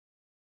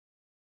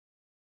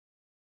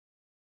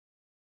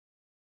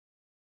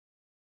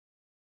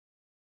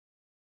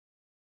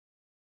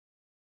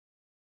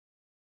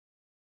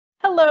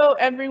Hello,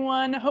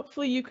 everyone.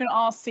 Hopefully you can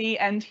all see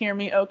and hear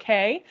me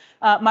okay.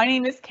 My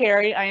name is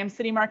Carrie. I am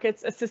City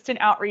Market's Assistant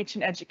Outreach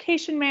and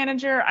Education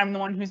Manager. I'm the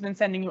one who's been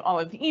sending you all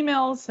of the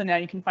emails, so now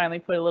you can finally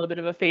put a little bit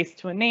of a face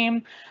to a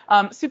name.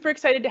 Super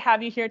excited to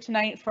have you here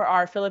tonight for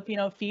our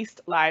Filipino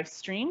Feast live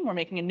stream. We're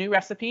making a new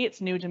recipe.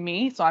 It's new to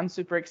me, so I'm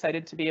super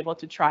excited to be able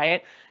to try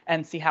it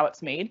and see how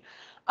it's made.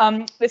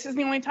 This is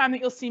the only time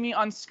that you'll see me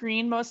on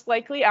screen, most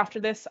likely. After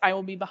this, I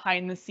will be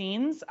behind the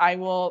scenes. I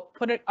will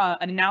put an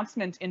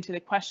announcement into the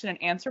question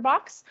and answer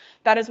box.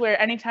 That is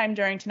where anytime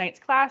during tonight's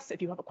class,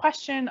 if you have a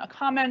question, a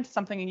comment,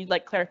 something you'd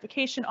like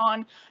clarification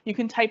on, you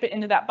can type it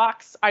into that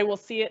box. I will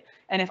see it,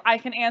 and if I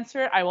can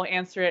answer it, I will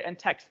answer it and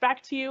text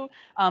back to you,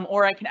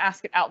 or I can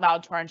ask it out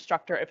loud to our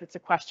instructor if it's a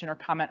question or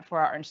comment for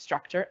our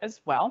instructor as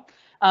well.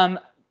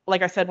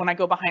 Like I said, when I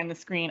go behind the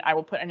screen, I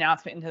will put an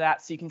announcement into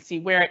that so you can see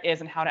where it is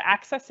and how to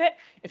access it.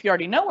 If you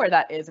already know where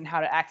that is and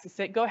how to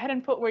access it, go ahead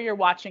and put where you're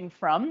watching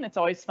from. It's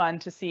always fun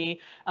to see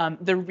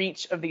the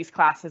reach of these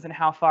classes and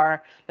how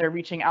far they're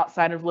reaching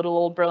outside of little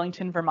old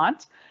Burlington,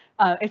 Vermont.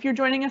 If you're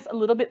joining us a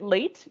little bit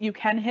late, you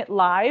can hit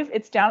live.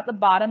 It's down at the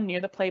bottom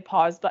near the play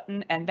pause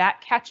button, and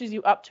that catches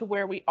you up to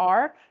where we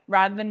are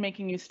rather than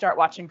making you start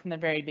watching from the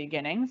very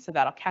beginning. So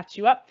that'll catch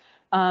you up.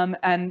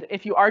 And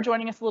if you are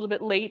joining us a little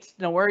bit late,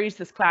 no worries,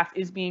 this class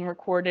is being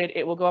recorded.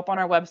 It will go up on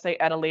our website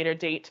at a later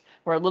date.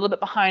 We're a little bit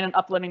behind on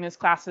uploading these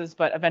classes,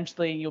 but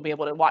eventually you'll be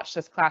able to watch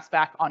this class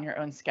back on your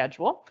own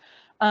schedule.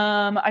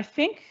 I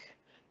think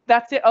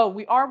that's it. Oh,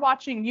 you are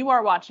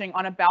watching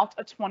on about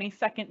a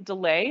 20-second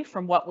delay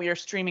from what we are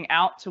streaming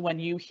out to when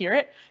you hear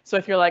it. So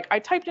if you're like, I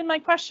typed in my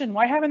question,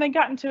 why haven't they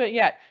gotten to it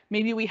yet?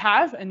 Maybe we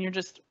have, and you're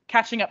just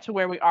catching up to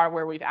where we are,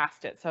 where we've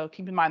asked it. So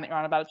keep in mind that you're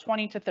on about a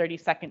 20 to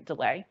 30-second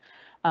delay.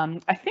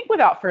 I think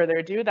without further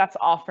ado, that's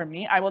all from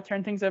me. I will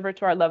turn things over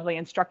to our lovely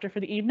instructor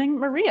for the evening,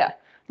 Maria.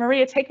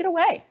 Maria, take it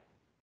away.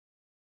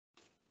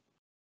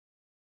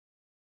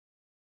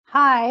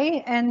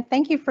 Hi, and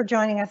thank you for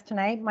joining us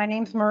tonight. My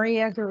name's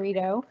Maria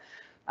Garrido.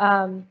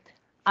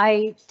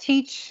 I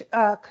teach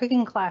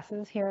cooking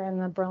classes here in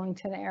the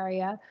Burlington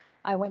area.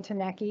 I went to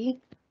NECI,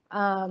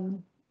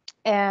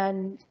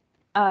 and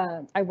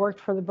I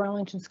worked for the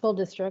Burlington School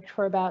District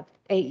for about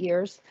 8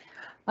 years.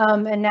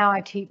 And now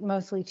I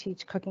mostly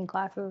teach cooking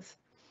classes.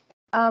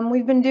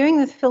 We've been doing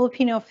this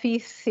Filipino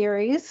Feast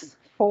series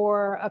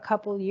for a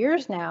couple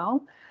years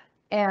now,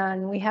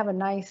 and we have a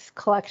nice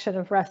collection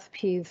of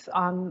recipes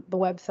on the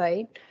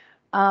website.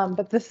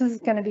 But this is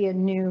going to be a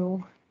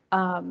new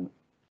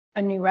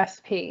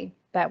recipe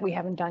that we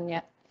haven't done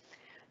yet.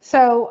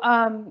 So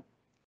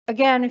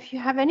again, if you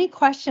have any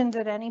questions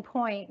at any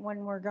point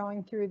when we're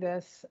going through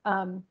this,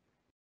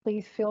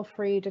 please feel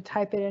free to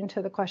type it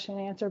into the question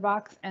and answer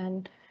box,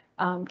 and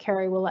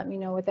Carrie will let me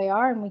know what they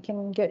are and we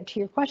can get to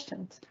your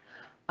questions.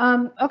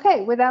 Okay,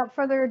 without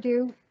further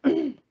ado,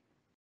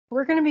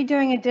 we're going to be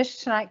doing a dish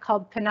tonight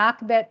called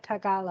Pinakbet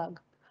Tagalog.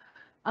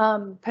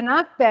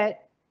 Pinakbet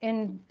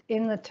in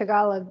the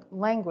Tagalog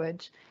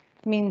language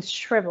means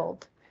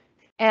shriveled.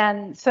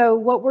 And so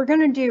what we're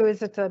going to do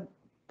is it's a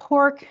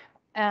pork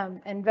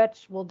and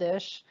vegetable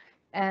dish,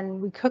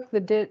 and we cook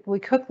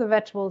the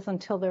vegetables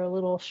until they're a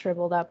little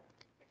shriveled up.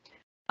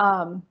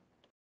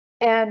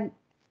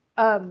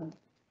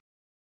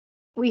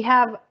 We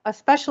have a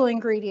special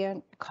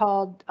ingredient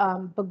called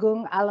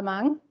bagong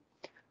alamang.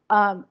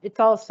 It's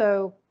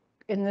also,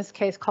 in this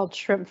case, called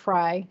shrimp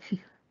fry,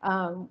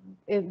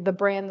 the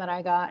brand that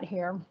I got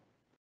here.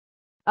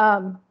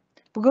 Bagong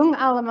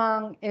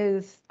alamang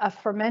is a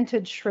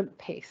fermented shrimp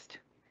paste.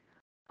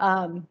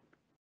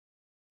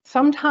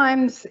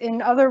 Sometimes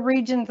in other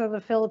regions of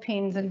the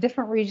Philippines, in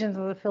different regions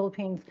of the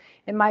Philippines,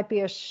 it might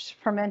be a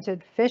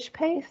fermented fish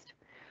paste,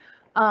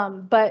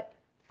 but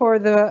for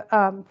the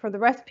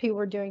recipe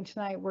we're doing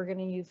tonight, we're going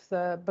to use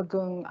the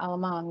bagong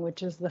alamang,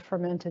 which is the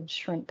fermented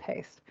shrimp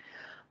paste.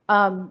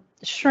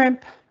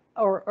 Shrimp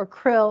or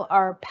krill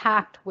are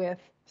packed with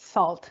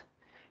salt,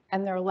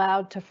 and they're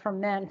allowed to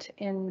ferment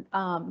in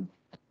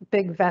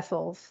big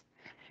vessels.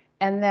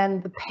 And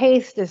then the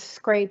paste is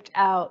scraped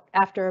out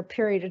after a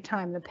period of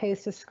time. The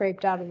paste is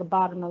scraped out of the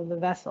bottom of the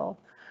vessel.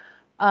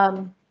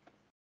 And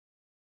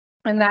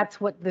that's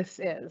what this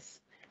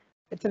is.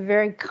 It's a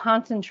very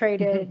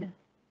concentrated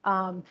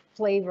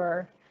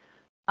flavor,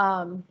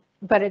 but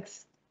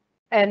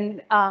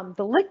the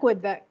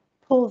liquid that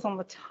pulls on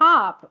the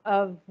top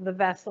of the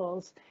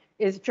vessels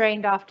is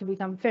drained off to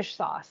become fish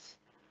sauce.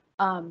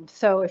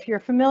 So if you're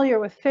familiar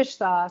with fish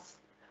sauce,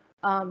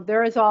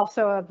 there is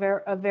also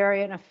a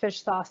variant of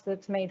fish sauce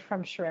that's made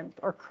from shrimp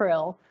or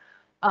krill.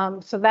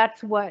 So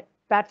that's what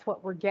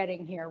we're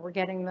getting here. We're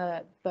getting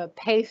the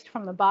paste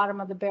from the bottom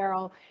of the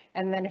barrel,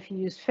 and then if you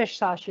use fish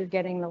sauce, you're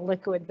getting the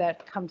liquid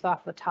that comes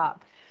off the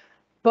top.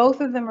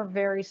 Both of them are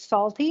very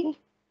salty,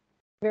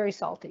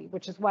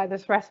 which is why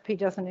this recipe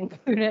doesn't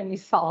include any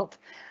salt.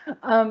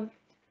 But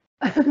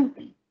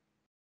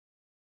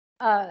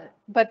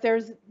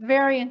there's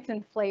variance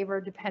in flavor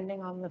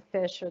depending on the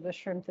fish or the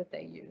shrimp that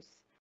they use.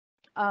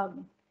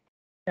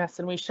 Yes,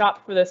 and we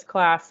shop for this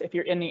class if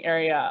you're in the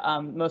area.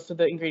 Most of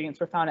the ingredients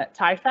were found at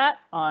Thai Fat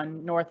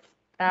on North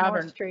Ave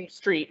North or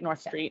Street.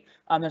 North Yeah. Street.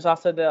 There's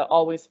also the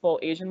Always Full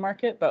Asian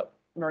Market, but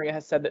Maria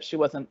has said that she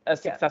wasn't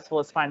as Yeah. successful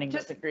as finding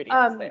Just, those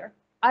ingredients there.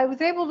 I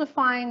was able to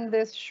find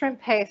this shrimp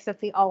paste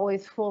at the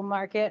Always Full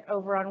Market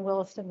over on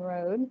Williston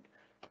Road.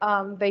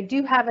 They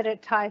do have it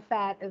at Thai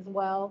Fat as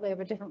well. They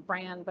have a different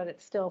brand, but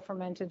it's still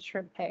fermented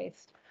shrimp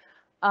paste.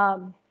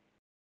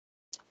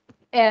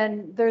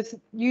 And there's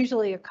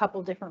usually a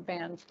couple different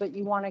brands, but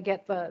you want to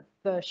get the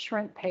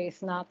shrimp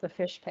paste, not the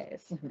fish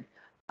paste.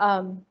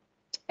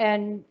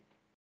 And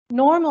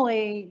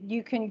normally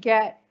you can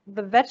get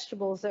the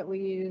vegetables that we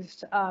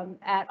used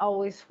at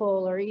Always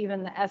Full or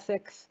even the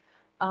Essex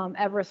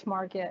Everest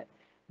Market.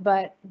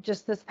 But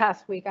just this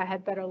past week, I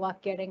had better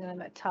luck getting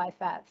them at Thai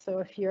Fat. So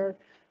if you're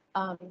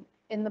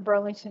in the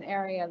Burlington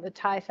area, the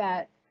Thai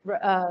Fat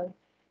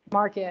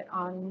market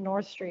on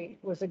North Street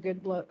was a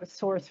good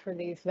source for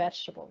these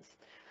vegetables.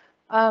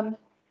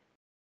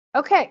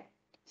 Okay,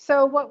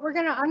 so what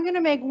I'm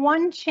gonna make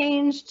one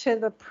change to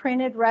the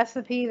printed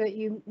recipe that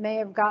you may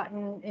have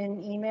gotten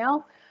in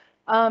email.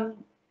 And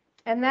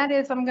that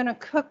is I'm gonna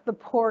cook the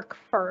pork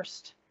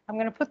first. I'm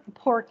gonna put the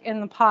pork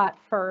in the pot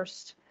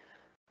first.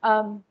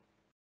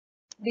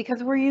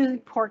 Because we're using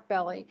pork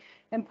belly,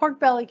 and pork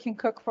belly can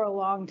cook for a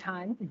long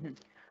time.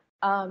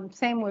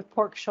 Same with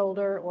pork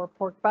shoulder or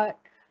pork butt.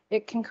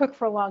 It can cook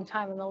for a long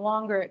time, and the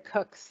longer it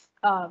cooks,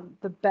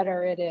 the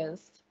better it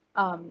is.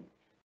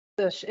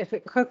 If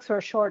it cooks for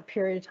a short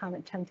period of time,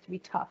 it tends to be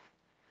tough.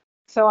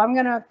 So I'm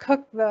gonna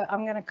cut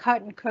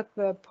and cook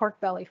the pork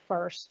belly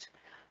first,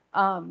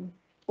 and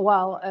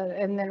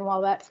then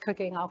while that's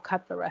cooking, I'll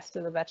cut the rest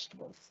of the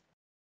vegetables.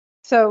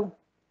 So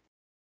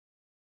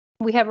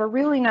we have a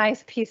really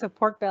nice piece of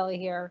pork belly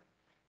here,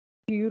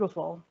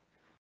 beautiful,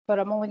 but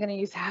I'm only going to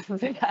use half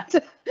of it.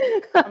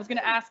 I was going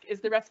to ask,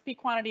 is the recipe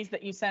quantities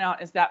that you sent out,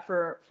 is that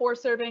for 4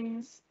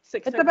 servings,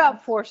 6 servings? It's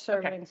about 4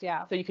 servings, okay.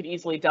 Yeah. So you could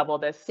easily double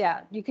this.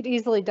 Yeah, you could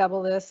easily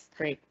double this.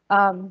 Great.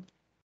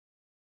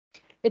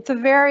 It's a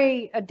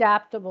very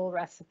adaptable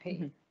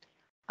recipe.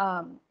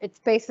 It's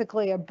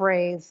basically a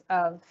braise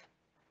of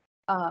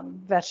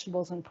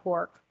vegetables and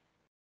pork.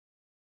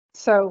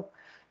 So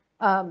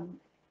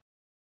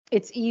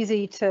it's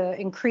easy to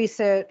increase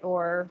it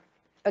or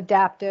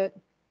adapt it.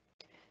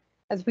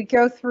 As we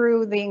go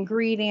through the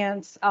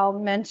ingredients, I'll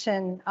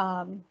mention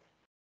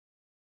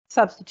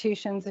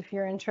substitutions if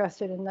you're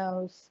interested in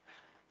those.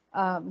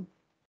 The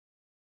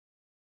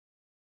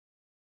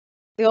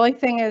only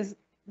thing is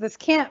this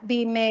can't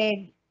be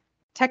made,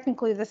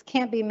 technically this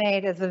can't be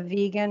made as a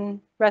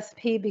vegan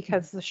recipe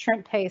because the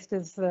shrimp paste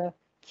is the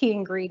key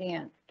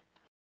ingredient.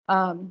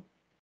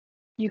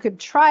 You could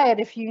try it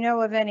if you know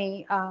of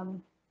any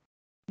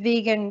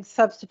vegan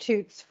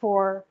substitutes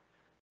for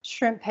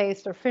shrimp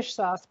paste or fish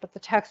sauce, but the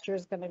texture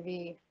is going to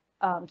be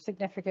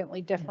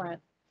significantly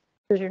different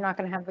because you're not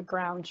going to have the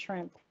ground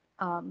shrimp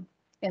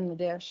in the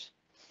dish.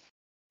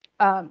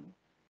 And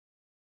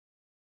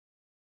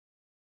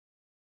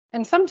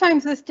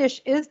sometimes this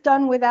dish is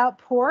done without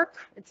pork.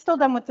 It's still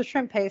done with the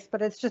shrimp paste,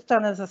 but it's just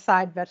done as a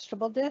side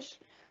vegetable dish.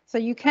 So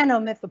you can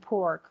omit the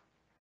pork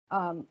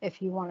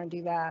if you want to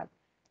do that.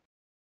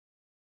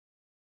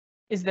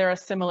 Is there a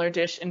similar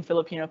dish in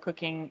Filipino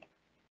cooking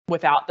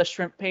without the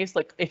shrimp paste?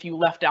 Like if you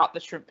left out the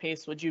shrimp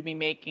paste, would you be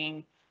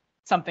making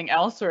something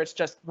else, or it's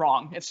just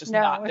wrong? It's just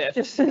not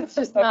this. It's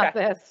just not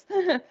this.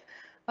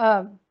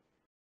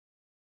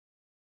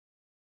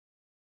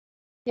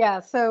 Yeah,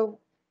 so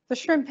the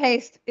shrimp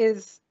paste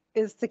is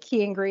the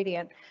key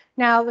ingredient.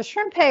 Now the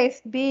shrimp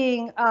paste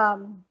being a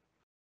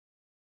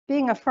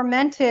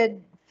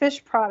fermented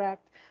fish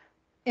product,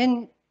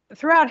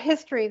 throughout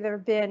history there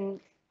have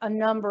been a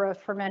number of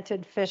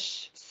fermented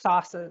fish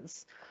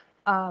sauces.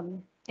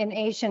 In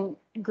ancient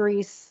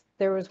Greece,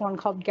 there was one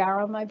called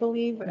garum, I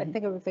believe. I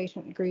think it was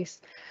ancient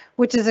Greece,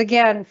 which is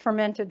again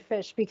fermented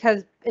fish,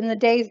 because in the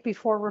days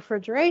before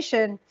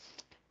refrigeration,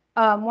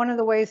 one of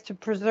the ways to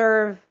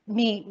preserve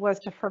meat was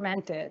to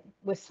ferment it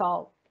with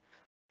salt.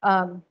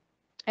 And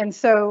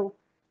so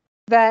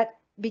that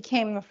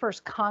became the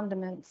first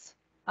condiments.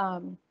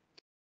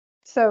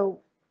 So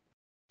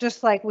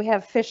just like we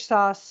have fish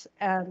sauce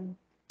and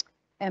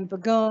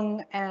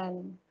bagoong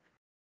and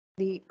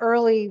the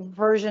early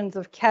versions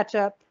of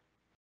ketchup.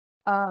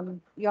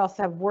 You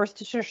also have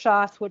Worcestershire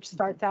sauce, which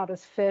starts out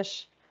as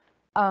fish.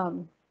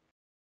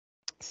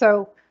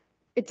 So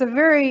it's a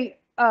very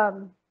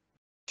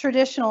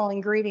traditional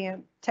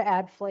ingredient to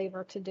add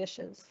flavor to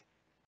dishes.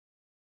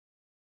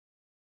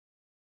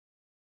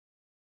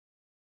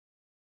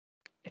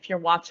 If you're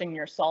watching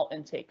your salt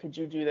intake, could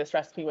you do this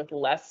recipe with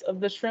less of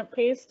the shrimp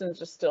paste and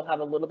just still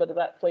have a little bit of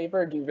that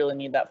flavor? Or do you really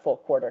need that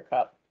full 1/4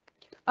 cup?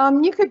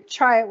 You could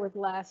try it with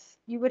less.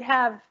 You would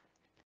have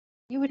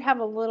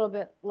a little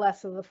bit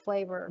less of the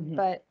flavor,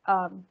 but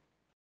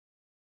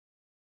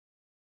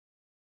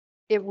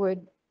it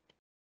would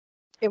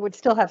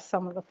still have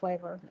some of the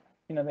flavor.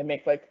 You know, they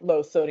make like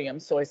low sodium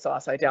soy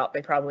sauce. I doubt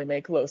they probably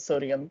make low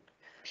sodium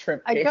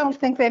shrimp paste. I don't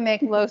think they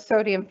make low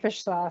sodium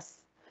fish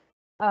sauce.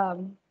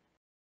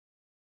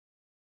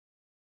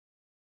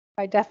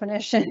 By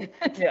definition.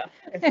 Yeah,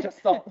 it's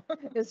just salt.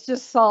 It's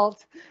just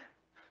salt.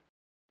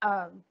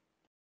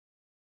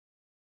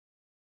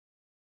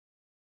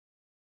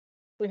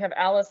 We have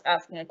Alice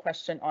asking a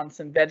question on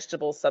some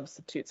vegetable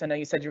substitutes. I know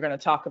you said you're going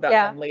to talk about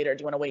them later.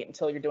 Do you want to wait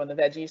until you're doing the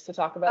veggies to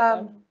talk about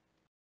them?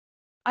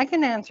 I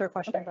can answer a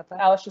question about that.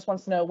 Alice just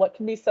wants to know what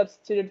can be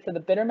substituted for the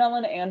bitter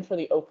melon and for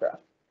the okra.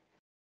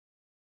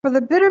 For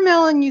the bitter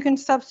melon, you can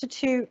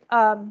substitute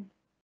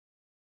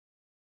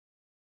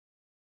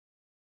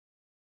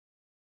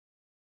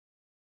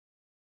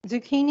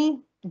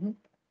zucchini,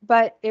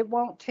 but it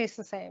won't taste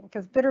the same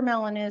because bitter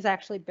melon is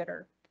actually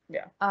bitter.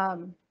 Yeah.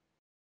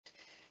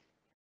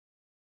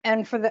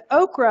 And for the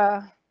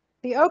okra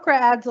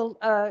adds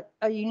a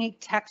unique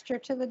texture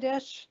to the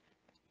dish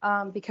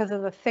because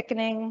of the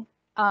thickening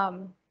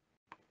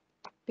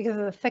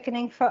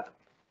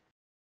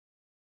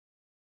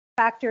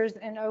factors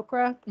in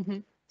okra.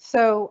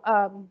 So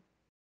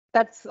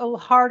that's a little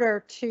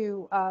harder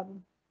to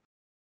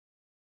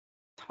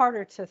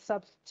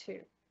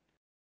substitute.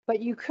 But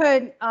you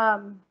could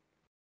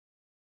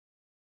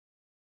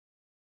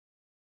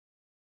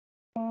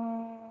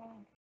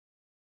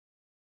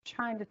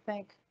trying to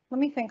think. Let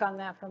me think on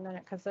that for a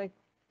minute because I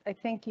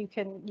think you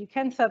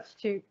can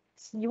substitute.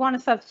 You want to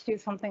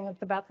substitute something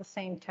that's about the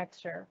same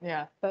texture.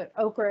 Yeah. But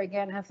okra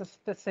again has a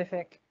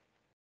specific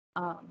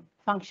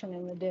function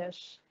in the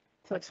dish,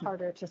 so it's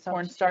harder to substitute.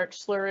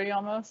 Cornstarch slurry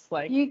almost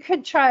like. You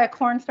could try a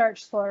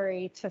cornstarch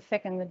slurry to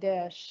thicken the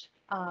dish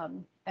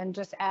and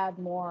just add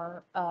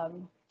more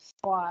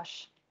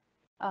squash.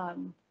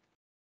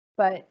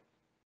 But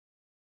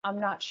I'm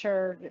not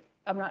sure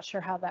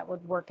how that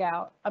would work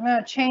out. I'm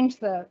going to change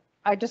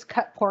I just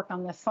cut pork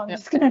on this, so I'm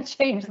just going to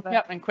change the.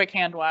 Yep, and quick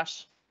hand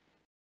wash.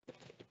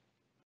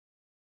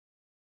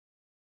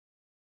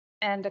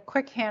 And a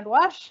quick hand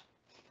wash.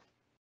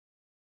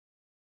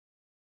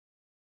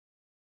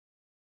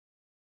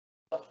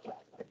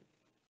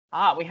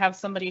 We have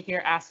somebody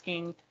here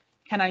asking,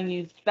 can I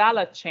use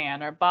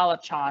balachan or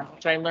balachan,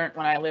 which I learned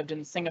when I lived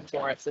in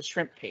Singapore. It's a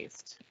shrimp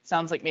paste.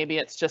 Sounds like maybe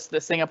it's just the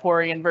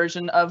Singaporean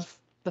version of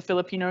the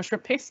Filipino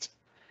shrimp paste.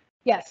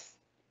 Yes.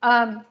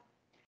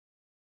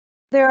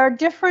 There are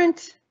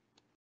different,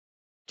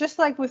 just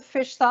like with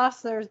fish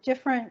sauce, there's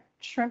different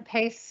shrimp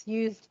pastes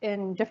used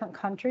in different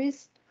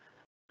countries.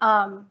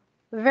 The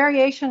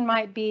variation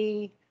might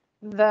be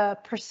the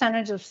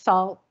percentage of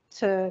salt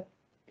to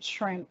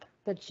shrimp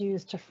that's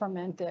used to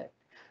ferment it.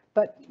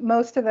 But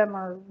most of them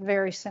are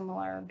very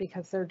similar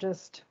because they're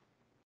just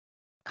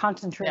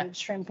concentrated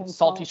shrimp and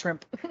salty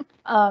shrimp.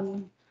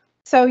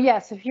 So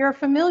yes, if you're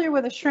familiar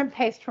with a shrimp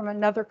paste from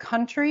another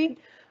country,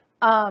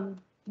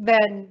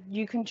 then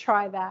you can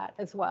try that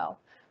as well.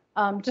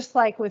 Just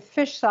like with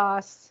fish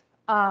sauce,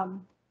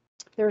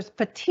 there's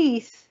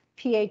patis,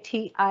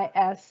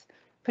 P-A-T-I-S.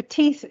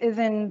 Patis is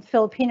in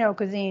Filipino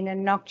cuisine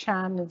and nok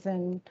cham is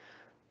in,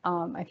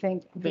 I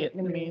think,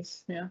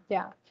 Vietnamese.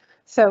 Yeah.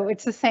 So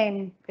it's the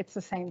same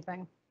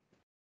thing.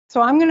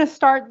 So I'm going to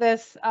start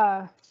this.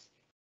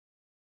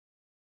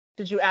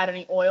 Did you add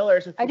any oil or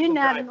is it? I didn't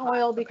add an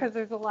oil because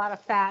there's a lot of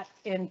fat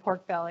in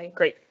pork belly.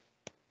 Great.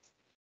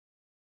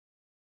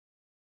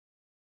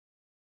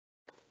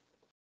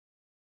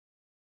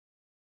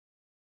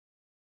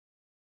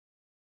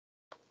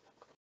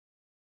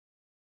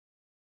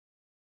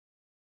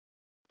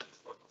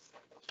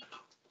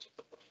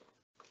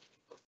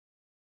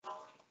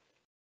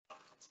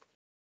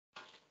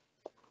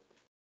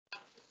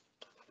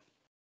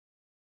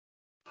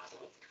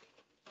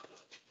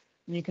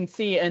 You can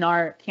see in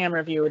our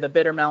camera view, the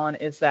bitter melon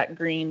is that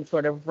green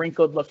sort of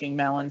wrinkled looking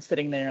melon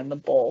sitting there in the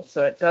bowl.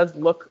 So it does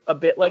look a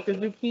bit like a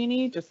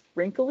zucchini, just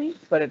wrinkly,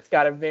 but it's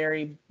got a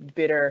very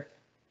bitter,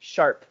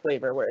 sharp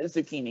flavor, whereas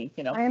zucchini,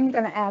 you know. I am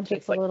going to add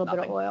just a little bit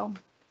of oil.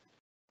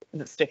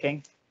 Is it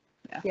sticking?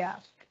 Yeah.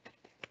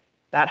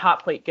 That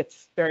hot plate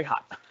gets very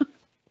hot.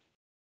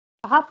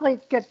 The hot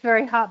plate gets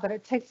very hot, but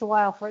it takes a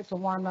while for it to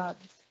warm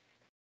up.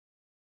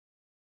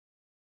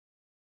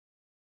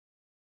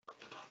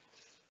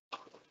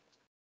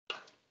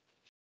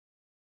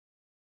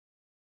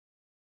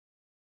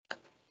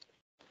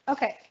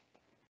 Okay,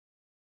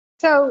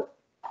 so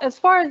as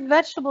far as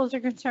vegetables are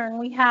concerned,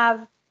 we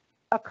have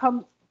a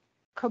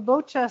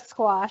kabocha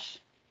squash.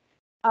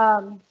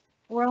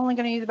 We're only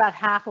going to use about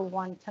half of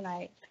one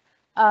tonight.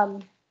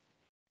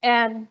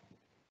 And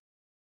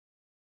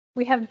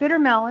we have bitter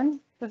melon.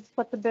 This is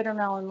what the bitter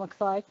melon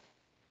looks like.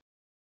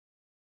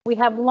 We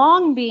have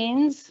long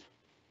beans.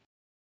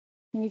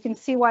 And you can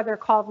see why they're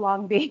called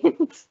long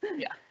beans.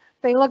 Yeah.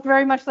 They look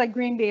very much like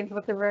green beans,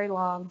 but they're very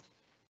long.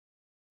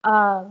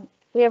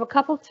 We have a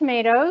couple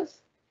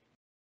tomatoes,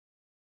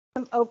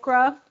 some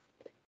okra,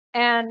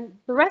 and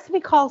the recipe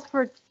calls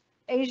for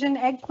Asian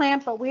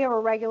eggplant, but we have a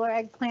regular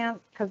eggplant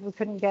because we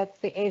couldn't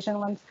get the Asian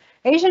ones.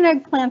 Asian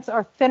eggplants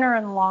are thinner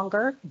and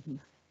longer,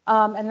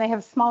 and they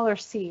have smaller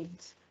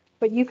seeds,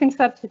 but you can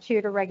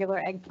substitute a regular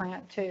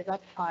eggplant too,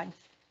 that's fine.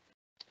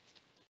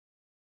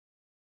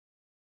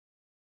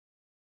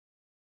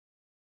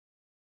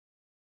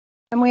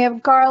 And we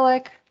have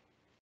garlic,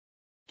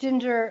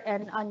 ginger,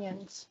 and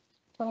onions.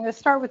 So I'm going to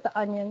start with the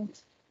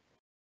onions.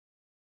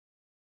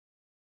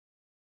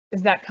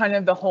 Is that kind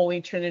of the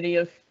holy trinity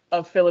of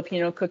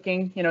Filipino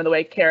cooking? You know, the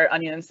way carrot,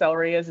 onion, and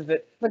celery is? Is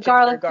it The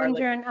ginger,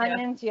 ginger, and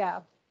onions?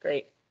 Yeah.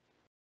 Great.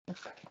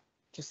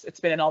 Just, it's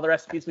been in all the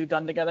recipes we've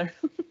done together.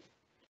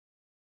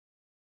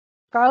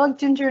 Garlic,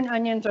 ginger, and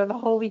onions are the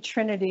holy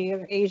trinity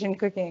of Asian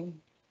cooking.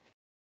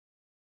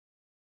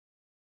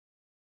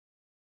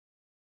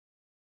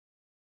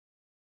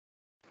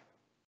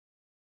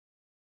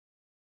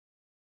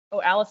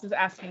 Oh, Alice is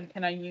asking,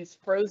 can I use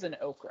frozen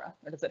okra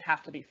or does it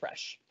have to be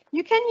fresh?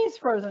 You can use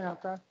frozen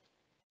okra.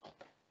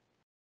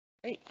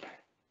 Great.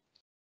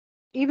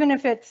 Even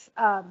if it's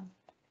the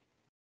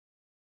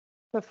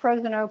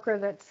frozen okra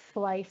that's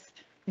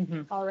sliced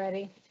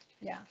already.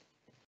 Yeah.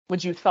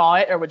 Would you thaw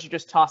it or would you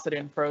just toss it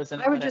in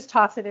frozen? I would just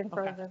toss it in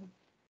frozen. Okay.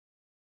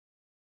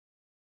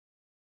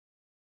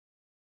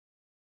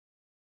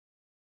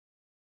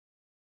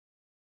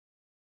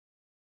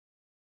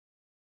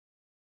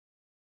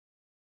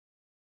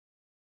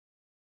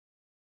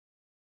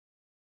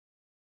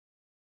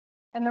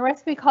 And the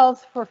recipe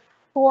calls for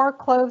 4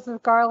 cloves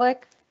of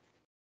garlic.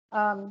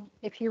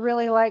 If you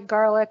really like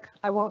garlic,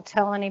 I won't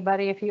tell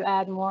anybody if you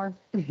add more.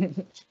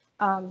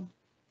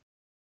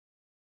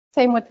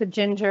 Same with the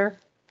ginger.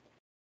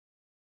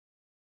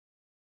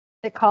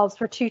 It calls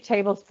for 2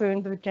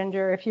 tablespoons of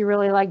ginger. If you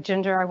really like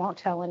ginger, I won't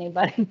tell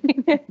anybody.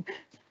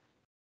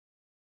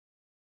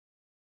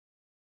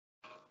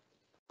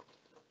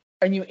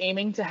 Are you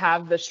aiming to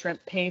have the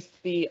shrimp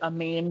paste be a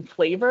main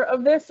flavor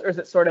of this, or is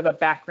it sort of a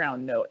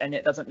background note and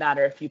it doesn't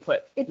matter if you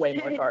put way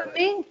more garlic? It's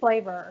the main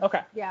flavor. Okay.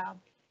 Yeah.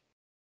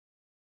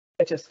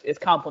 It just is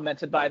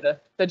complemented by the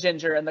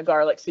ginger and the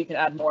garlic, so you can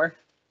add more.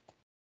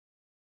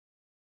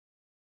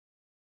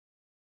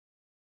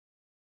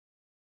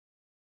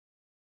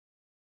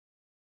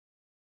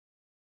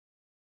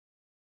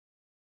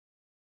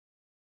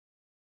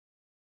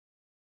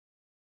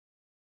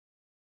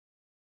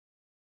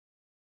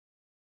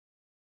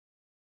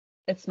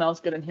 It smells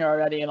good in here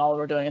already, and all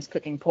we're doing is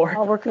cooking pork.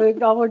 All we're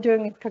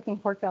doing is cooking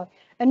pork belly.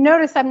 And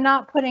notice I'm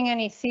not putting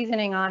any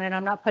seasoning on it.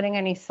 I'm not putting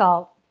any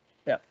salt.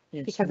 Yeah.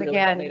 Because really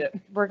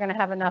again, we're going to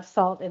have enough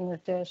salt in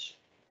this dish.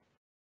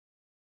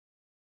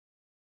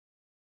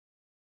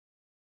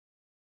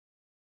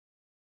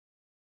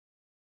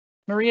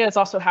 Maria is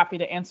also happy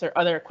to answer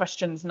other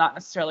questions, not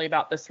necessarily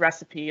about this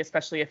recipe,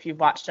 especially if you've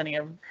watched any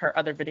of her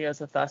other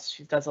videos with us.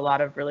 She does a lot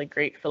of really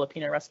great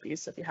Filipino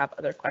recipes. So if you have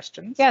other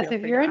questions. Yes,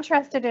 if you're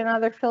interested in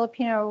other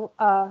Filipino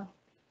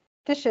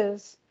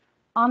dishes,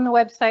 on the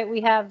website we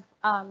have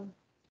a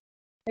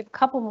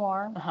couple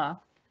more.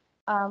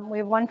 We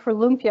have one for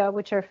lumpia,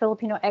 which are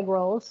Filipino egg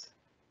rolls,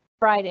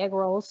 fried egg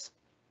rolls.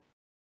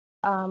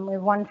 We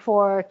have one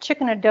for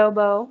chicken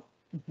adobo,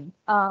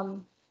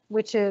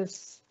 which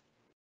is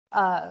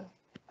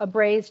a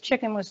braised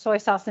chicken with soy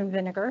sauce and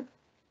vinegar.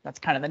 That's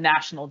kind of the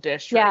national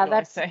dish. Yeah,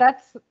 that's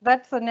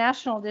the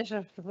national dish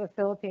of the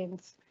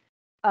Philippines.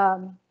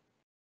 And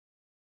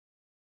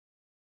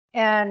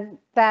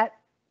that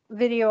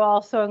video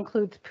also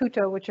includes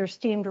puto, which are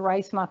steamed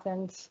rice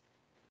muffins.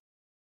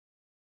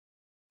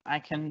 I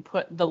can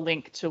put the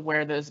link to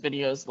where those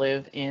videos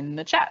live in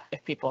the chat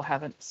if people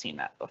haven't seen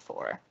that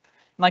before.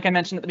 Like I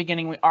mentioned at the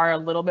beginning, we are a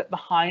little bit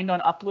behind on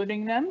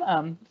uploading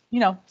them. You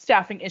know,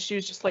 staffing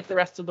issues, just like the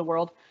rest of the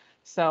world.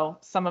 So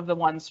some of the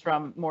ones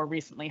from more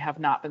recently have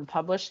not been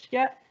published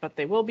yet, but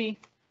they will be.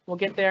 We'll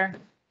get there.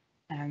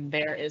 And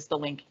there is the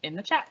link in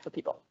the chat for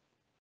people.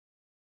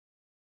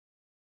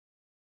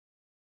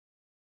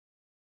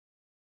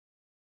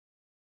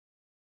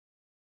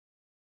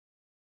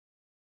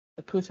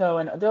 The puto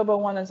and adobo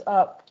one is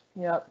up.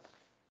 Yep.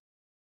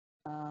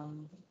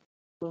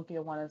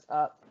 Lumpia one is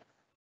up.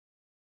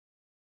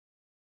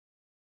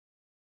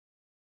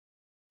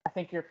 I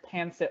think your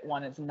pancit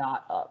one is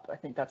not up. I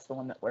think that's the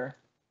one that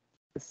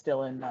is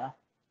still in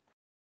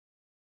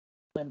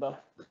limbo.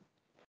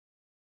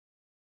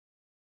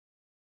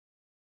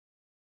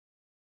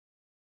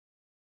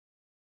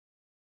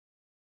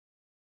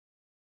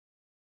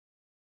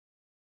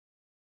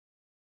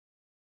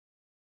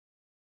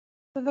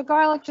 So the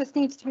garlic just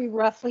needs to be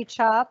roughly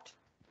chopped.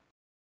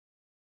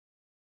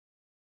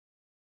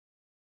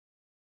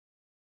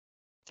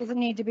 Doesn't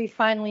need to be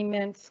finely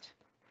minced.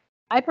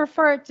 I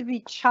prefer it to be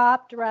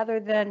chopped rather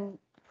than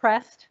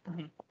pressed.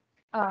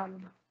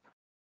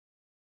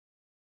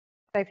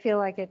 I feel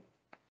like it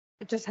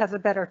just has a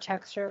better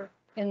texture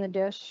in the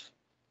dish.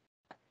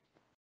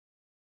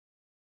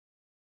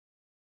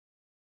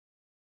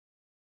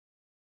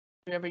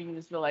 Do you ever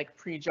use the like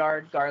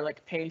pre-jarred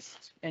garlic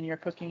paste in your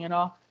cooking at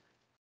all?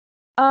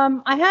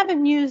 I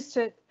haven't used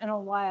it in a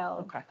while.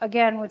 Okay.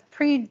 Again, with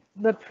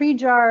the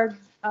pre-jarred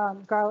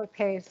garlic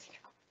paste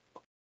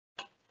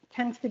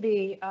tends to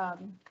be a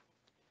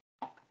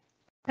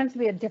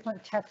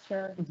different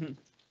texture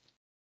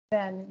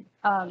than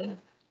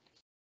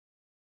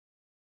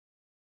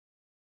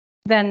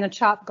the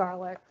chopped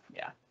garlic.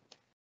 Yeah.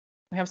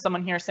 We have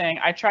someone here saying,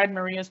 I tried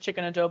Maria's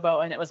chicken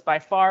adobo and it was by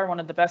far one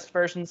of the best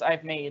versions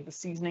I've made. The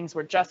seasonings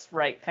were just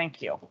right.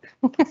 Thank you.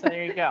 So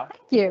there you go.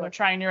 Thank you. We're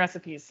trying new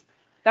recipes.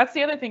 That's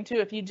the other thing too.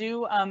 If you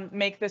do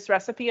make this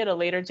recipe at a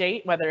later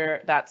date,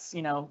 whether that's,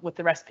 you know, with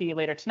the recipe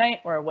later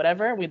tonight or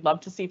whatever, we'd love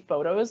to see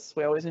photos.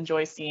 We always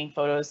enjoy seeing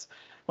photos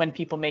when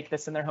people make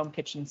this in their home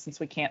kitchen, since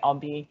we can't all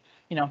be,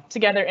 you know,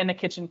 together in the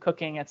kitchen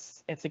cooking.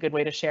 It's a good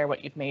way to share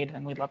what you've made,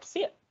 and we'd love to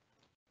see it.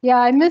 Yeah,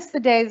 I miss the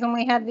days when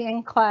we had the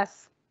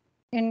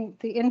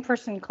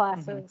in-person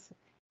classes.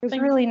 It was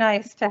really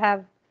nice to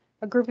have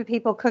a group of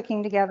people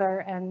cooking together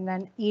and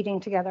then eating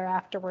together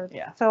afterwards.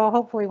 Yeah. So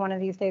hopefully one of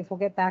these days we'll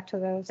get back to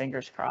those.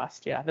 Fingers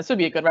crossed. Yeah, this would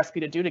be a good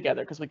recipe to do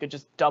together because we could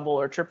just double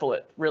or triple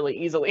it really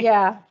easily.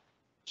 Yeah.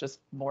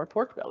 Just more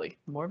pork belly,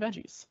 more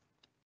veggies,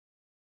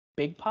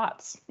 big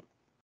pots.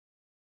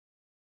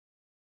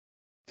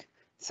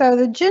 So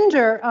the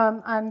ginger,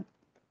 I'm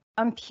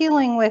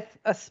peeling with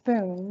a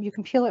spoon. You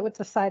can peel it with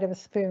the side of a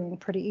spoon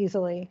pretty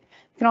easily.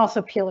 You can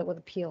also peel it with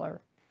a peeler.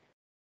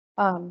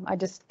 I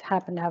just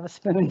happen to have a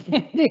spoon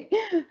handy.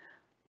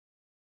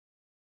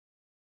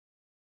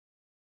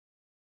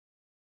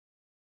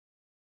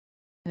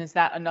 And is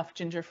that enough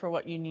ginger for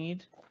what you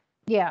need?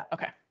 Yeah.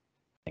 Okay.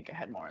 I think I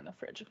had more in the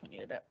fridge if we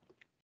needed it.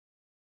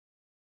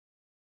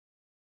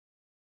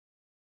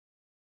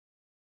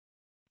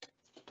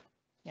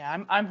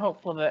 Yeah, I'm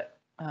hopeful that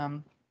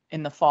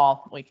in the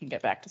fall we can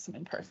get back to some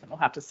in person. We'll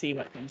have to see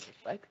what things look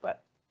like,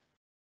 but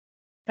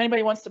if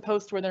anybody wants to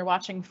post where they're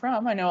watching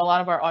from, I know a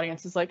lot of our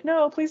audience is like,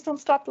 no, please don't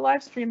stop the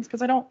live streams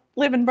because I don't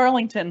live in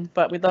Burlington,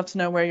 but we'd love to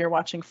know where you're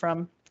watching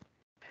from.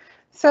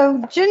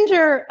 So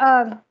ginger,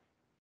 I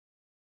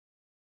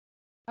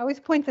always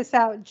point this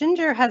out,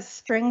 ginger has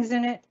strings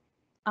in it,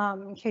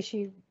 in case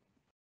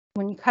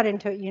when you cut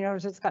into it, you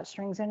notice it's got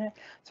strings in it.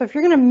 So if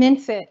you're going to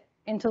mince it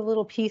into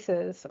little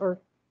pieces or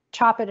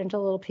chop it into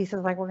little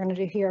pieces like we're going to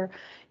do here,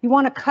 you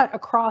want to cut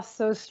across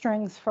those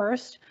strings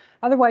first.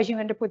 Otherwise, you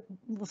end up with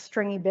little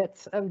stringy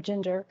bits of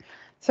ginger.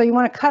 So you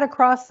want to cut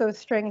across those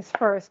strings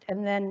first,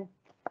 and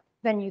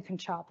then you can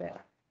chop it.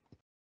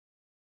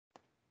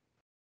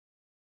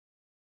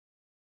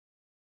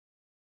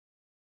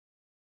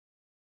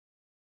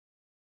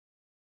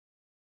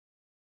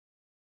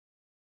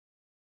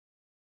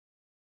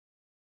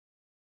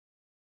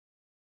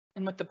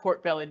 And with the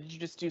pork belly, did you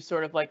just do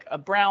sort of like a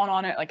brown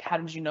on it? Like, how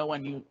did you know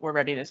when you were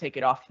ready to take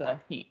it off the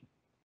heat?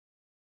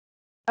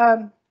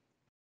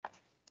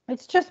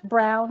 It's just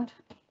browned.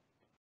 You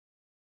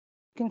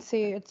can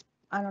see it's,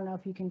 I don't know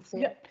if you can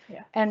see it.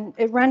 Yeah. And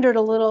it rendered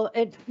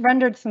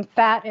some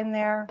fat in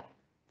there.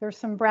 There's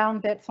some brown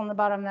bits on the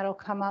bottom that'll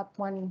come up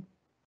when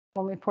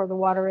we pour the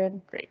water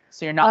in. Great.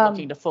 So you're not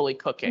looking to fully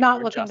cook it.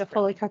 Not looking to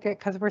fully cook it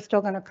because we're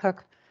still going to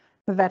cook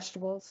the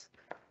vegetables.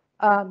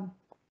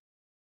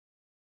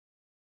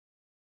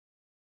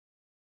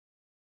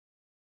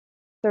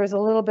 There's a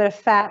little bit of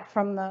fat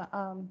from the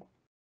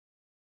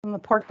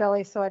pork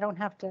belly, so I don't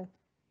have to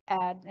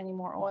add any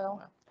more oil.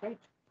 That's great.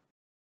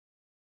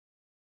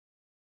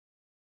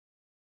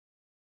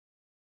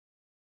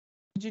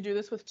 Did you do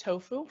this with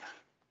tofu, do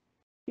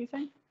you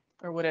think?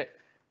 Or would it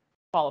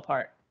fall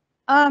apart?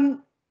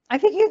 I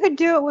think you could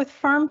do it with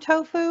firm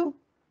tofu,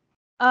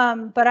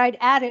 but I'd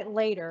add it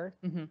later.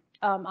 Mm-hmm.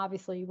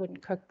 Obviously, you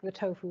wouldn't cook the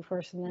tofu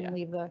first and then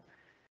leave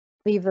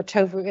the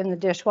tofu in the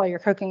dish while you're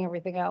cooking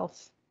everything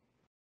else.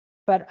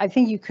 But I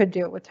think you could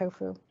do it with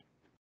tofu.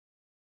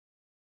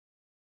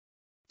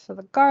 So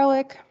the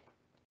garlic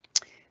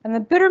and the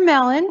bitter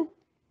melon,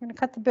 we're going to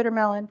cut the bitter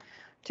melon.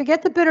 To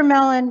get the bitter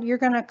melon, you're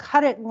going to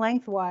cut it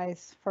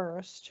lengthwise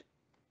first.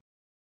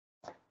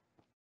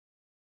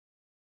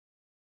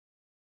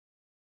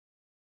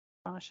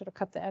 Oh, I should have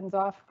cut the ends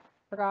off.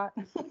 Forgot.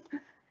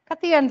 Cut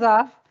the ends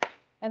off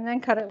and then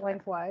cut it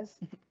lengthwise.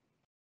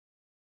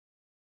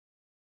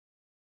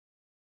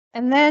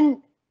 And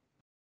then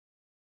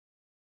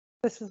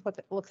this is what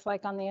it looks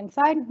like on the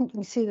inside. You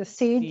can see the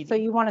seeds, so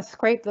you want to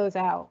scrape those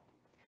out.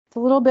 It's a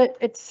little bit,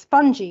 it's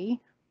spongy,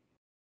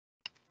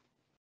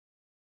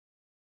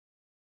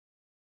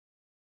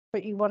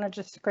 but you want to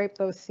just scrape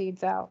those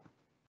seeds out.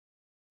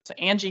 So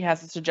Angie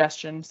has a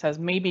suggestion, says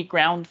maybe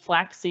ground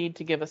flaxseed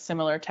to give a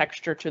similar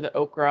texture to the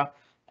okra,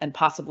 and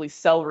possibly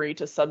celery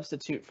to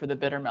substitute for the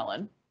bitter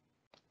melon.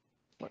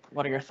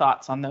 What are your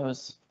thoughts on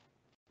those?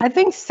 I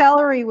think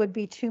celery would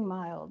be too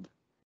mild.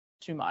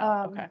 Too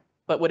mild, okay.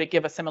 But would it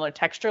give a similar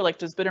texture? Like,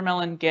 does bitter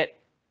melon get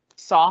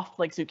soft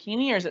like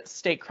zucchini, or does it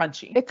stay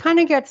crunchy? It kind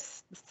of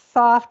gets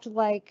soft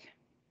like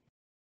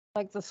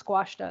the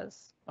squash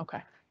does.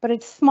 Okay. But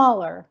it's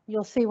smaller.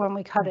 You'll see when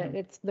we cut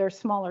it. They're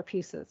smaller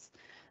pieces.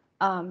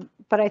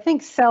 But I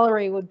think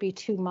celery would be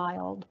too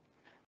mild.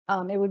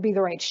 It would be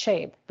the right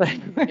shape, but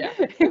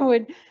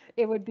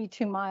it would be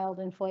too mild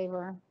in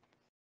flavor.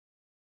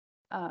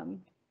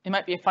 It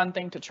might be a fun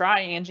thing to try,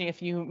 Angie,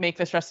 if you make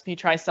this recipe,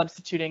 try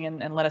substituting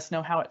and let us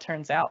know how it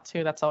turns out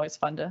too. That's always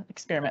fun to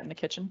experiment in the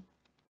kitchen.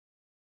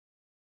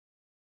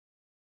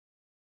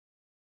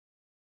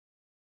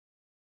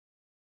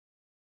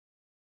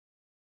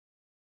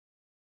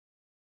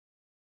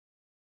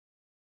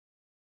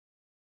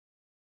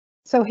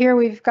 So here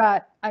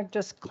I've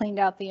just cleaned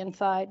out the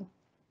inside.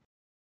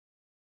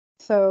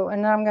 So,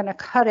 and then I'm going to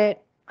cut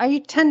it. I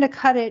tend to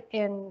cut it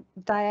in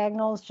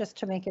diagonals just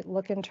to make it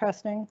look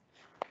interesting.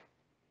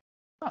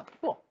 Oh,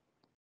 cool.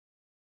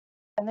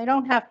 And they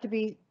don't have to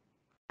be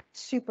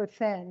super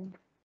thin.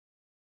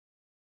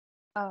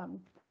 So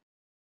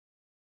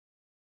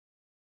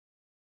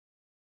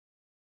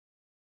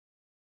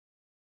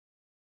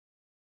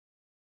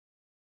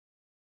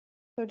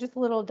just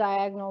little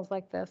diagonals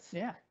like this.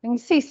 Yeah. And you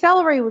see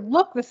celery would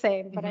look the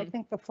same, but I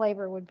think the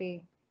flavor would be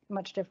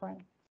much different.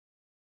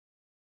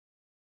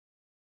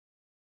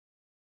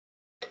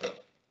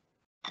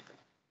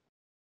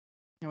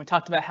 And we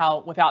talked about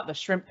how without the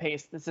shrimp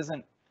paste, this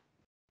isn't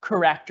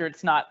correct, or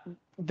it's not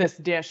this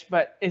dish,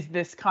 but is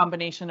this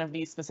combination of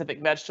these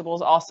specific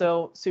vegetables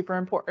also super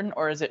important,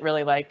 or is it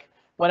really like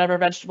whatever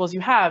vegetables you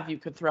have, you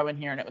could throw in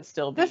here and it would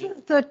still be? This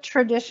is the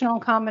traditional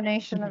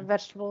combination of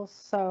vegetables,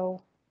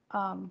 so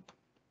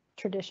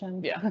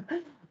tradition. Yeah.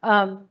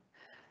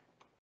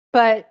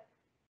 But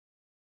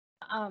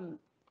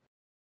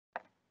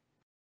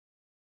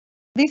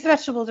these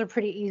vegetables are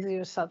pretty easy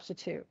to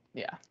substitute.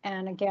 Yeah.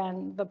 And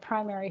again, the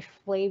primary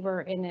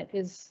flavor in it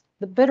is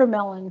the bitter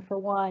melon for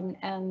one,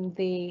 and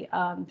the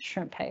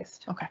shrimp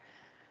paste. Okay.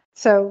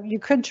 So you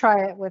could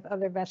try it with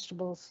other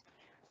vegetables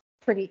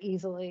pretty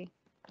easily.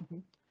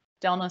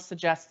 Delna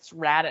suggests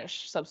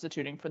radish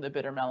substituting for the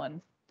bitter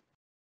melon,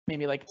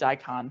 maybe like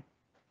daikon.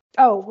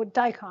 Oh, with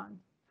daikon.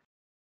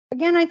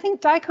 Again, I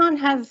think daikon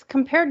has,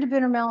 compared to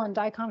bitter melon,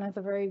 daikon has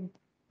a very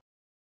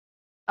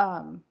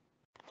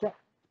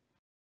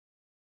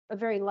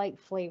light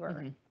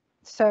flavor.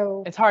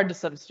 So it's hard to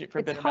substitute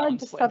for bitter melon.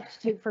 It's hard to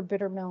substitute for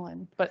bitter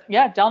melon. But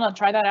yeah, Delna,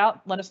 try that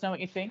out. Let us know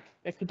what you think.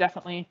 It could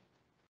definitely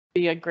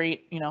be a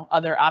great,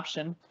 other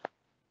option.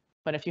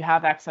 But if you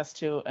have access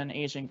to an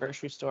Asian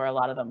grocery store, a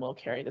lot of them will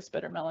carry this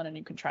bitter melon, and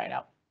you can try it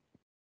out.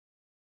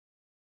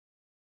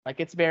 Like,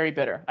 it's very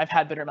bitter. I've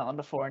had bitter melon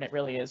before, and it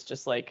really is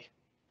just like,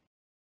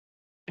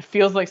 it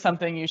feels like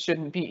something you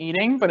shouldn't be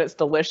eating, but it's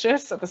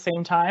delicious at the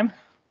same time.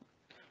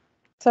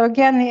 So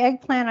again, the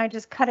eggplant, I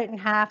just cut it in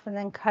half and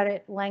then cut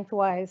it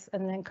lengthwise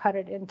and then cut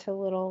it into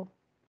little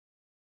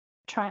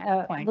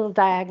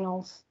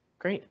diagonals.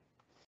 Great.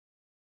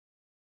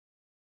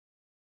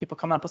 People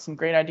come up with some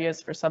great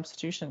ideas for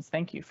substitutions.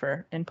 Thank you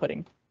for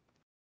inputting.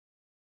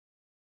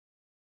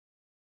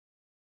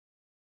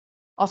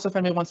 Also, if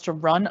anybody wants to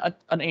run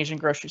an Asian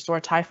grocery store,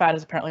 Thai Fat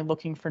is apparently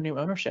looking for new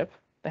ownership.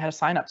 They had a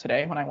sign up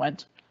today when I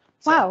went.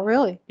 So, wow,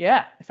 really?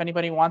 Yeah. If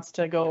anybody wants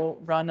to go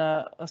run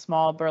a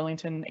small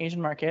Burlington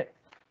Asian market,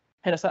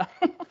 hit us up.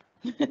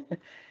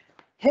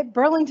 Hit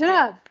Burlington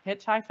up.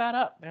 Hit Thai Fat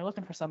up. They're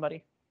looking for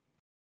somebody.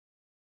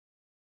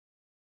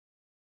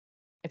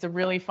 It's a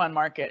really fun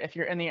market. If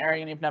you're in the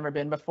area and you've never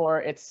been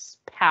before, it's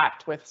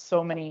packed with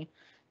so many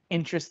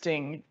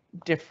interesting,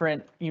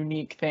 different,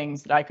 unique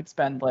things that I could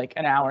spend like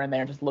an hour in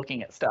there just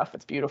looking at stuff.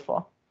 It's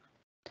beautiful.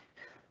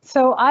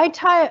 So I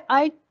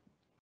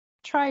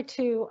try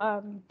to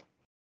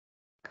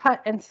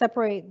cut and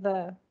separate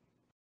the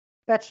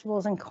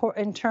vegetables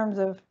in terms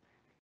of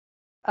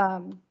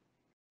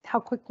how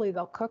quickly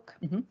they'll cook.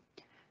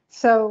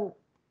 So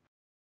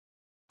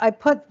I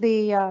put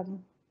the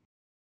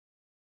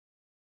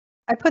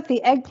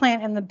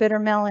eggplant and the bitter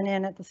melon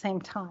in at the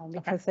same time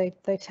because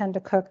they tend to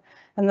cook,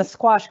 and the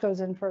squash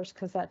goes in first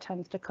because that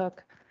tends to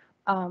cook,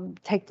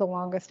 take the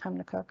longest time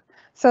to cook.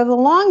 So the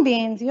long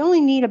beans, you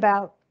only need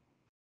about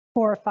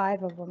 4 or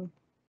 5 of them.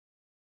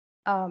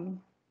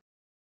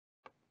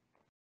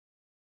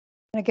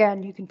 And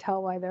again, you can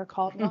tell why they're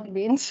called long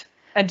beans.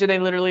 And do they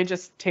literally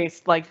just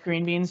taste like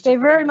green beans? They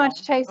very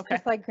much taste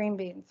just like green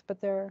beans,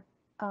 but they're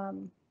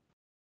long.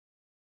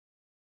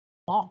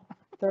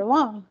 They're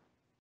long.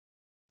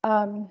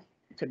 You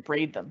could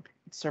braid them,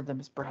 serve them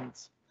as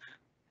braids.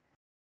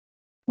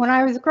 When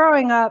I was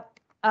growing up,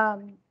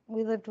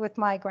 we lived with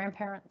my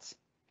grandparents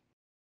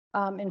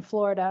in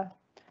Florida,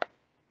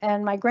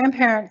 and my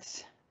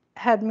grandparents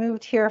had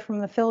moved here from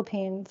the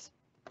Philippines,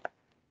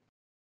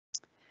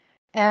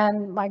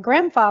 and my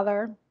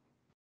grandfather,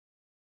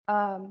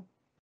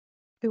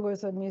 who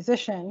was a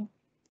musician,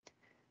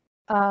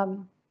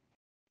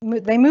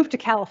 they moved to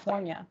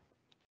California,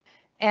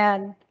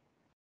 and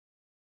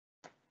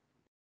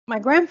my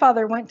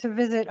grandfather went to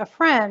visit a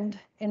friend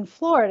in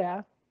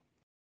Florida,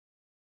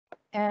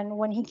 and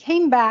when he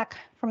came back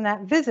from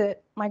that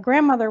visit, my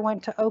grandmother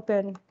went to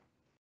open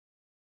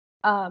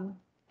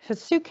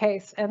his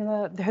suitcase,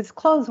 and his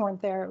clothes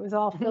weren't there. It was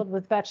all filled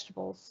with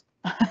vegetables.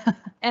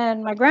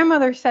 And my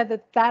grandmother said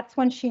that that's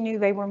when she knew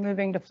they were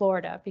moving to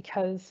Florida,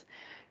 because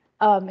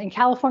in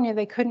California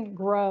they couldn't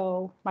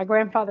grow, my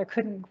grandfather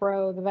couldn't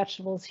grow the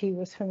vegetables he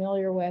was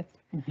familiar with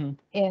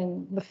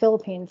in the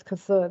Philippines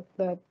because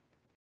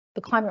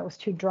the climate was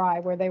too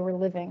dry where they were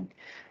living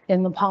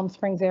in the Palm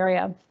Springs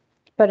area.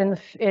 But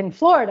in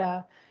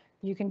Florida,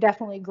 you can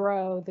definitely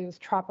grow those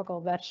tropical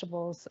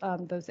vegetables,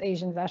 those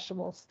Asian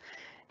vegetables.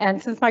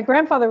 And since my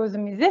grandfather was a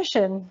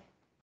musician,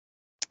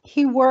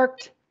 he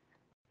worked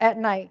at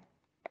night.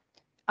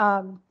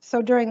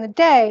 So during the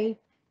day,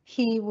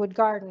 he would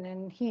garden,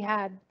 and he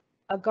had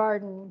a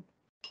garden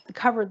that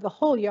covered the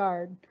whole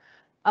yard.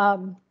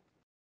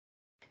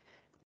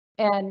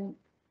 and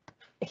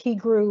he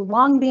grew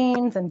long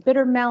beans and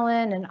bitter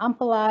melon and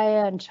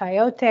ampalaya and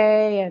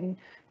chayote and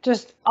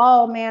just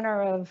all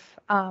manner of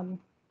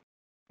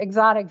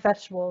exotic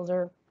vegetables,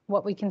 or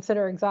what we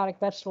consider exotic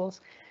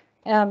vegetables,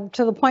 to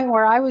the point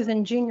where I was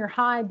in junior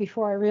high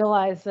before I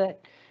realized that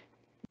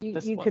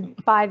you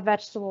could buy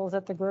vegetables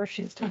at the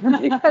grocery store,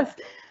 because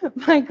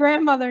my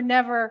grandmother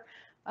never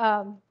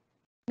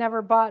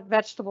bought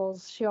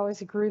vegetables. She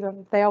always grew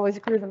them. They always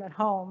grew them at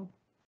home.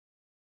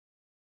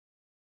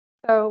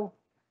 So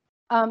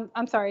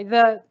I'm sorry,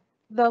 the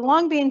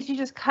long beans you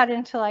just cut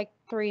into like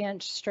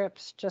 3-inch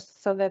strips,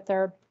 just so that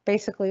they're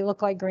basically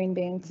look like green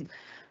beans.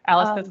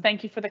 Alice says,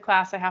 thank you for the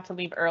class. I have to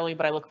leave early,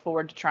 but I look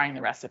forward to trying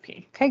the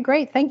recipe. Okay,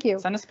 great. Thank you.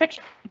 Send us a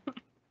picture.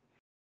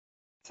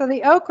 So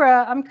the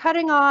okra, I'm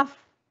cutting off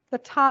the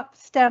top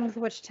stems,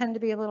 which tend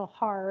to be a little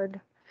hard.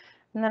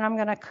 And then I'm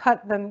going to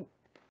cut them,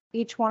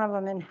 each one of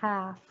them, in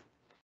half.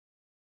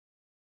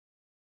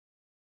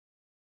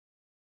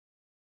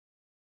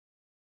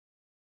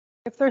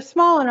 If they're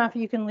small enough,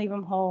 you can leave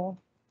them whole.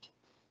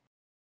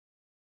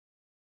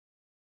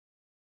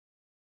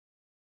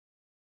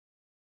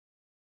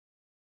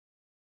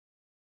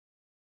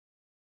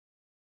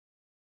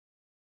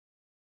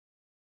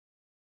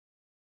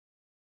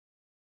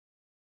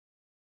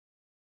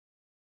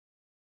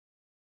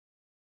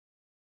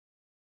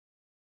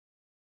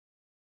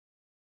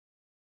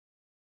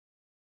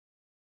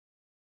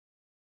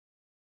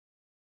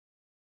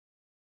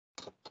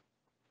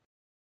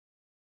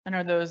 And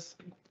are those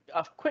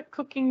a quick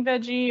cooking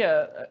veggie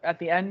at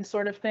the end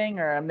sort of thing,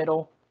 or a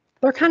middle?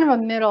 They're kind of a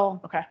middle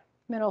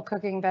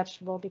cooking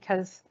vegetable,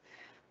 because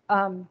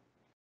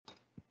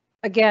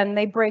again,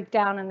 they break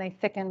down and they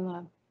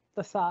thicken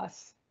the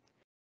sauce.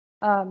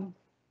 I've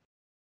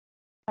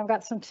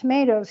got some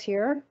tomatoes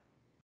here.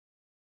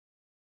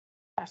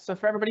 So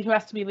for everybody who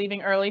has to be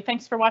leaving early,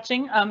 thanks for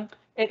watching.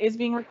 It is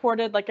being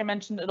recorded. Like I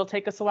mentioned, it'll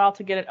take us a while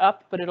to get it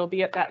up, but it'll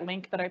be at that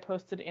link that I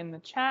posted in the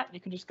chat. You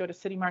can just go to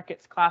City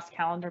Market's class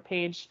calendar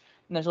page,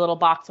 and there's a little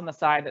box on the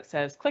side that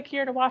says, click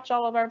here to watch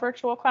all of our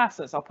virtual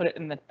classes. I'll put it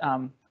in the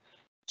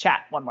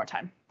chat one more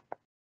time.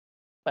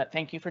 But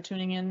thank you for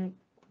tuning in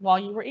while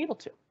you were able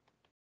to.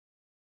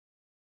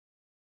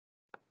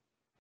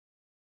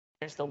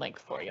 Here's the link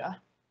for you.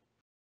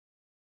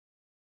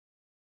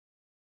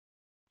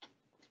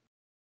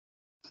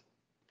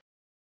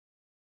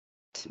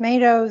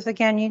 Tomatoes,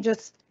 again, you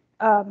just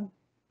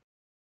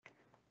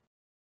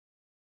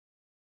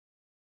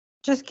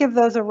give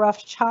those a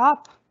rough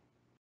chop.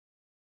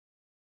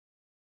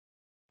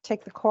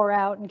 Take the core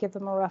out and give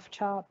them a rough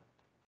chop.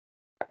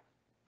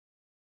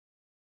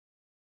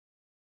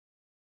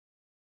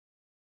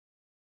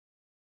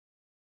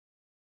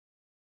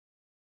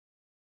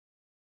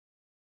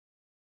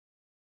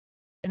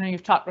 I know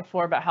you've talked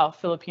before about how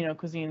Filipino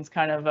cuisine is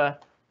kind of a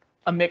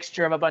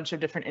mixture of a bunch of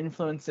different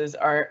influences.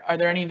 Are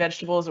there any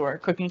vegetables or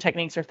cooking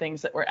techniques or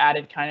things that were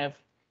added kind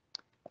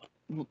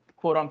of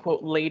quote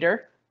unquote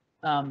later?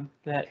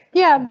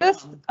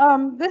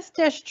 This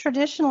dish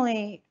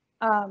traditionally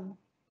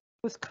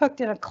was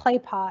cooked in a clay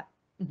pot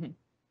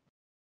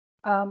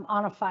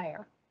on a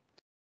fire.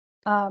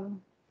 And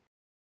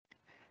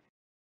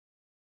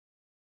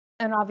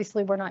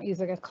obviously we're not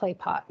using a clay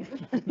pot.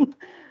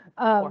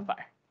 Or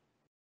fire.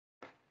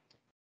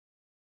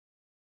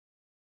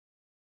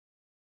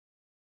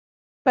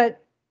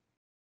 But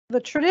the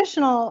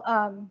traditional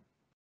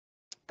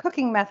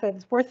cooking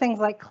methods were things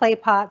like clay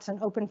pots and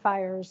open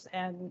fires,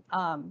 and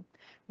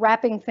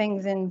wrapping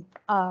things in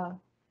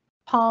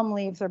palm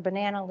leaves or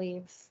banana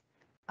leaves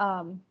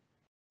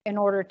in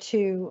order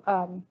to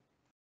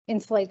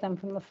insulate them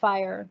from the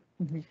fire.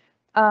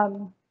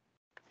 When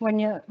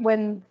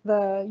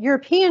the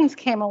Europeans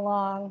came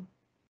along,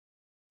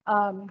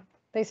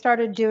 they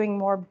started doing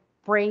more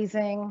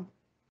braising.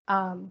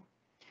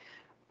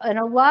 And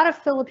a lot of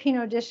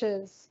Filipino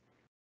dishes,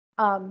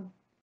 I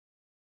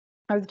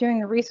was doing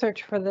the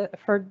research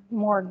for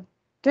more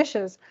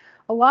dishes.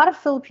 A lot of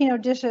Filipino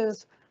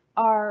dishes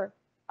are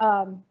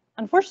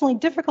unfortunately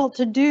difficult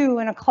to do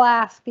in a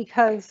class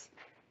because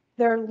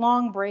they're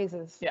long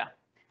braises. Yeah.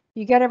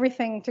 You get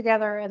everything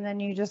together and then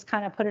you just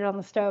kind of put it on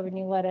the stove and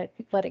you let it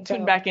go.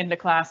 Tune back into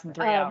class in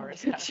 3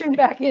 hours. Tune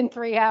back in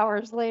 3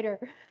 hours later.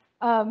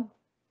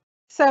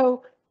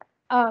 So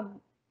that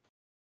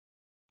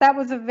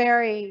was a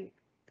very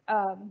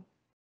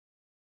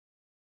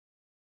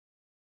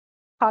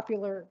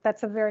popular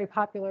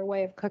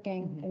way of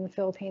cooking in the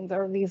Philippines,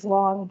 are these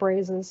long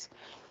braises.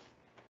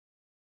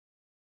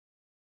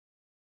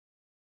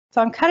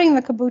 So I'm cutting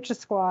the kabocha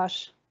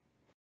squash,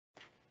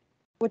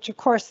 which of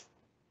course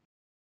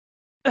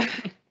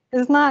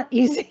is not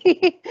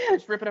easy.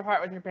 Just rip it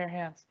apart with your bare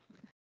hands.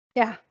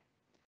 Yeah.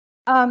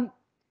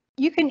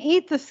 You can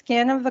eat the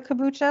skin of the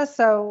kabocha,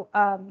 so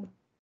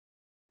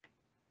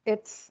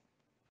it's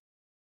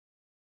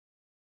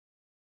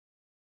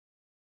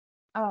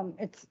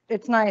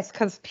nice,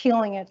 because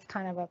peeling it's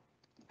kind of a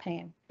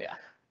pain. Yeah.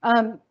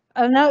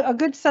 A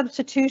good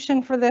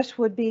substitution for this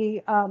would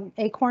be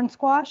acorn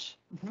squash,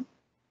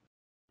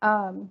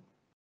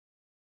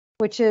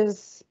 which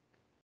is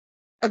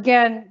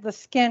Again, the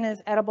skin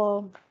is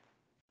edible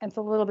and it's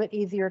a little bit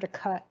easier to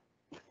cut.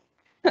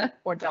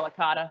 Or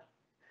delicata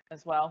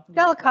as well.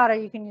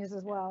 Delicata you can use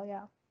as well,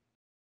 yeah.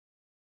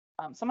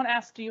 Someone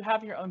asked, do you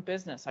have your own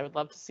business? I would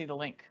love to see the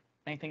link.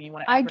 Anything you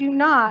want to I do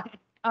not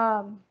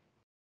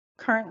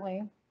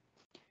currently.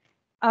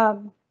 I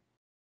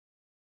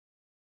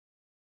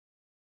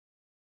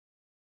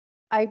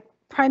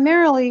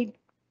primarily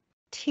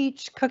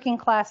teach cooking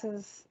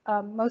classes,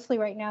 mostly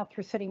right now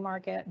through City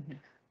Market.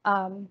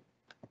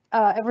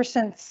 Ever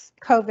since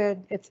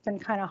COVID, it's been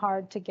kind of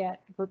hard to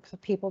get groups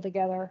of people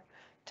together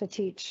to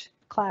teach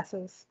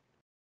classes.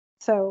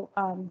 So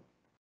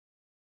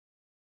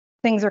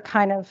things are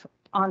kind of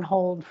on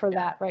hold for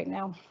that right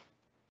now.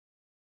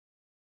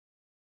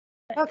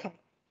 Okay.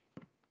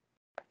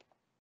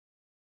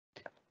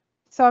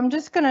 So I'm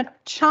just going to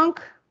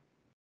chunk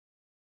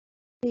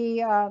the,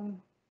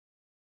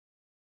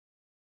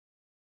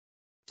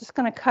 just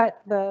going to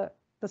cut the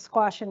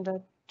squash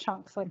into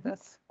chunks like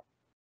this.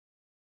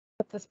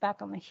 Put this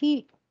back on the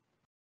heat.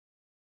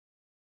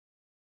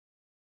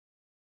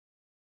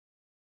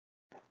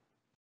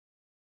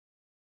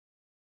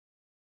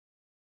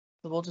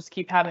 So we'll just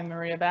keep having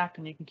Maria back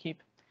and you can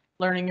keep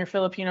learning your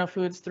Filipino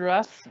foods through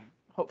us.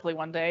 Hopefully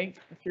one day,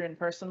 if you're in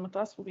person with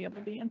us, we'll be able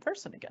to be in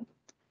person again.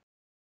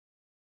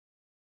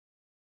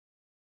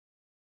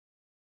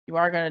 You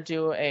are going to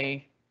do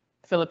a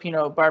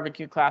Filipino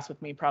barbecue class with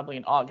me probably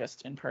in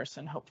August in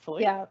person,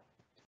 hopefully. Yeah,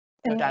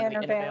 in the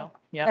Intervale.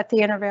 Yeah, at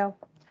the Intervale.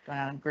 Go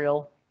down and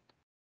grill.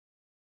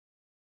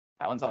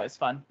 That one's always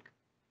fun.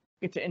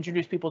 Get to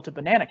introduce people to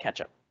banana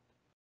ketchup.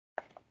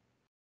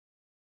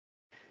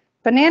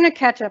 Banana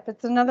ketchup,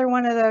 it's another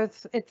one of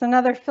those, it's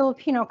another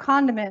Filipino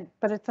condiment,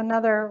 but it's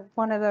another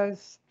one of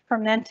those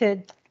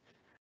fermented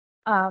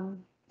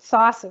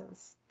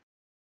sauces.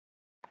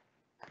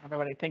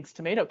 Everybody thinks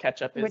tomato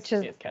ketchup is, which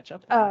is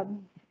ketchup.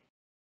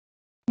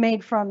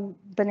 Made from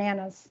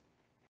bananas.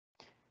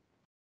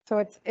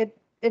 So it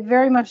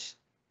very much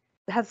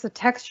has the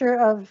texture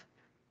of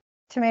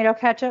tomato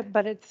ketchup,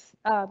 but it's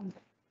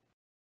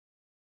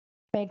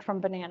made from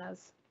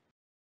bananas.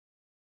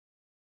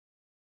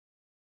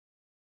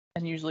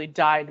 And usually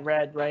dyed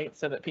red, right?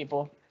 So that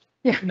people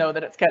know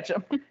that it's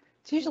ketchup.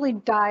 It's usually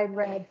dyed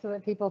red so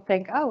that people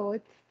think, oh,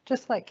 it's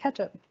just like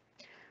ketchup.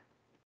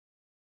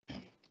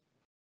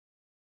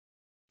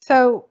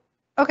 So,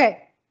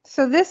 okay,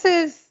 so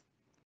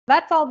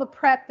that's all the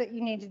prep that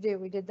you need to do.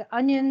 We did the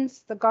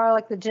onions, the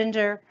garlic, the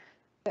ginger,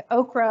 the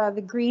okra,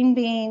 the green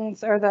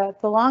beans, or the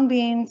long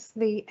beans,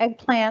 the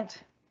eggplant,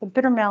 the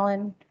bitter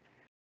melon,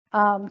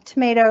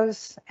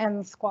 tomatoes, and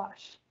the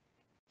squash.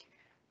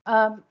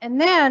 And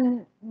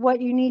then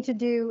what you need to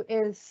do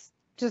is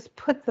just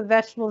put the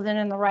vegetables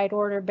in the right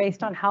order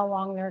based on how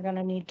long they're going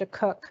to need to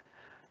cook.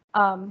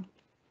 Do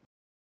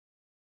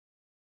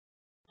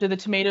the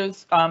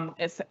tomatoes,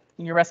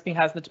 your recipe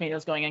has the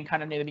tomatoes going in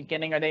kind of near the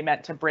beginning. Are they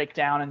meant to break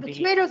down and the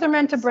tomatoes are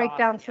meant to break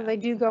down, so they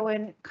do go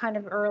in kind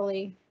of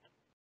early.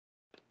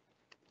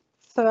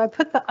 So I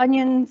put the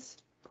onions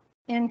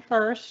in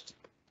first.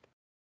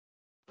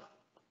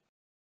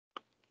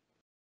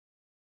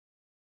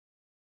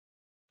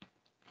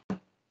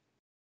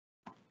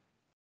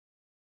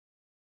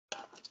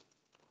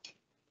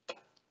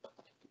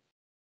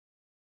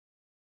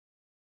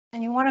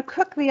 And you want to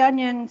cook the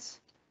onions.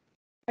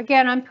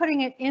 Again, I'm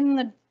putting it in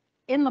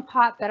the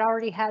pot that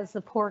already has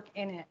the pork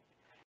in it.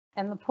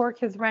 And the pork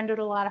has rendered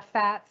a lot of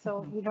fat,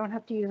 so you don't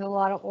have to use a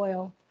lot of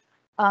oil.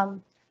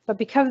 But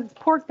because it's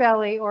pork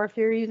belly, or if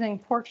you're using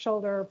pork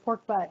shoulder or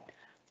pork butt,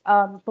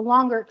 the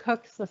longer it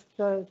cooks,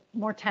 the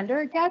more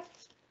tender it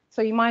gets.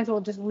 So you might as well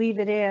just leave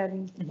it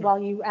in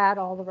while you add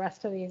all the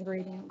rest of the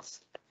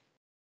ingredients.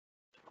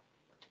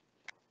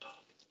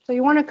 So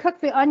you want to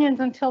cook the onions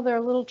until they're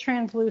a little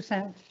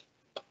translucent.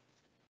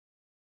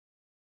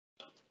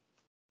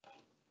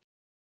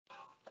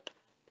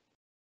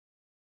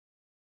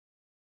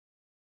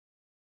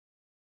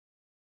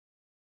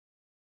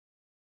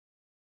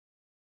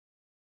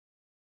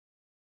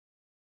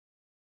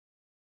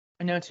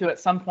 I know too, at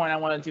some point I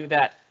want to do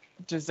that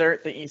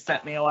dessert that you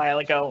sent me a while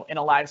ago in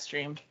a live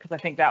stream, because I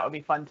think that would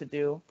be fun to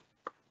do.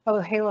 Oh,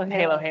 halo.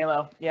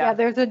 Halo. Yeah,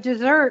 there's a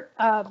dessert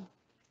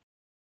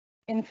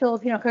in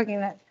Filipino cooking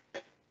that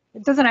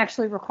it doesn't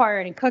actually require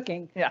any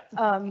cooking. Yeah.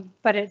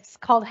 But it's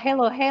called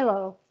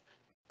halo.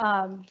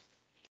 And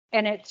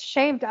it's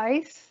shaved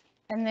ice,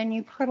 and then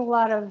you put a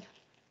lot of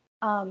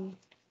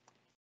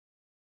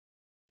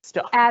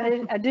stuff,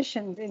 added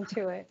additions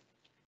into it.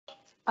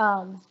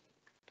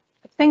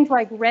 Things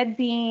like red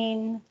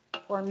bean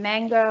or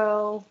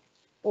mango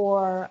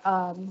or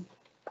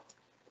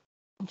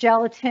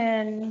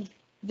gelatin,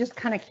 just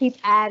kind of keep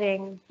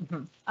adding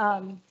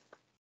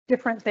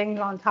different things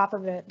on top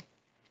of it.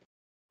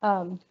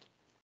 Then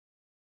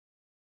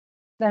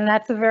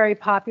that's a very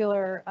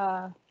popular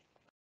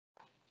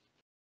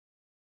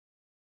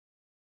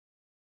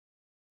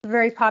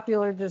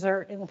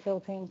dessert in the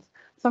Philippines.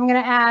 So I'm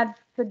going to add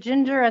the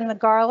ginger and the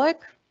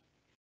garlic.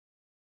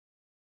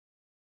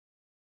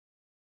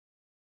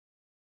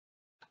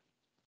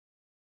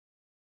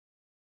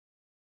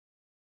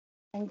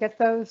 and get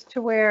those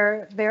to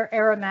where they're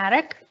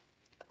aromatic.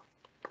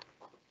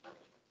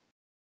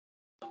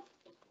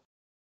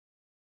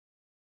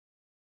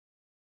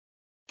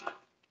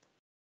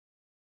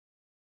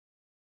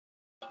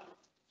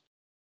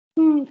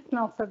 It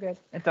smells so good.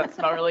 It does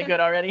smell really good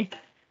already.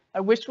 I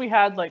wish we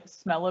had like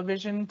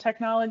smell-o-vision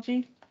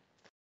technology.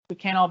 We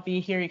can't all be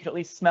here. You could at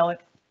least smell it.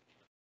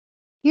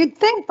 You'd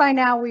think by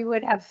now we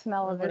would have We would have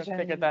smell-o-vision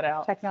figured that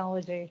out.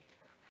 technology.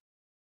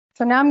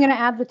 So now I'm going to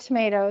add the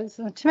tomatoes.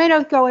 And the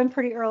tomatoes go in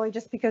pretty early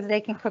just because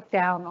they can cook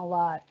down a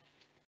lot.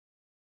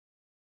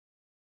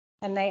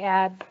 And they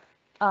add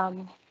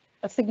a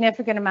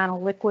significant amount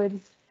of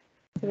liquids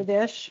to the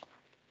dish.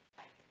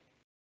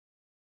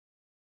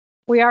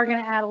 We are going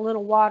to add a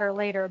little water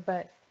later,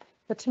 but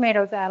the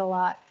tomatoes add a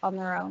lot on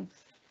their own.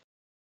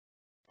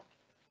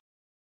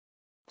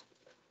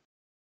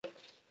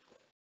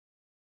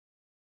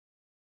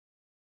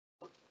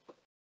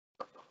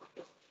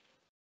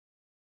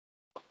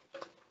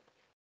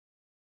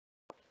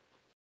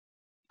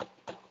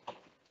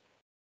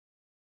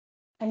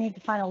 I need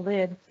to find a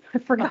lid. I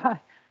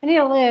forgot. I need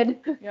a lid.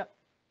 Yep.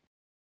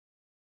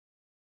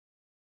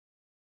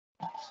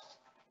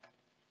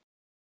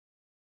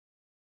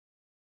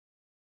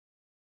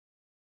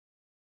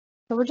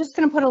 So we're just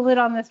going to put a lid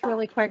on this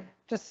really quick,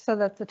 just so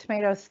that the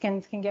tomato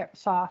skins can get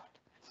soft.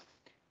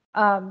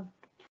 And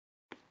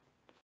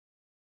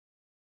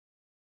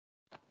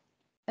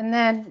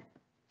then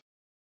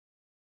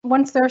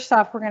once they're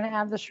soft, we're going to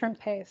add the shrimp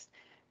paste.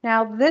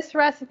 Now, this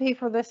recipe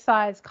for this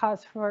size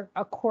calls for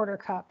a 1/4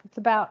 cup. It's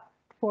about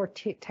 4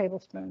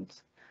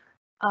 tablespoons.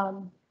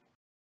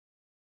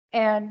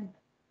 And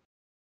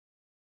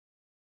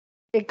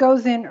it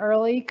goes in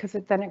early because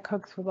then it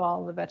cooks with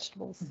all the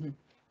vegetables. Mm-hmm.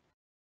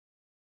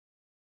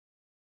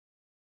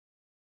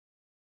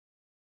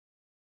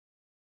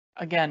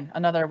 Again,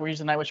 another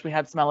reason I wish we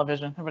had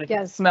smell-o-vision. Everybody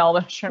can smell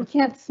the You shrimp.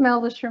 can't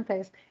smell the shrimp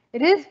paste.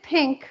 It is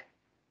pink.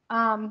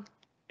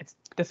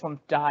 This one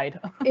dyed.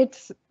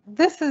 This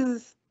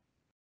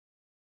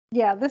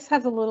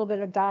has a little bit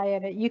of dye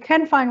in it. You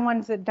can find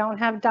ones that don't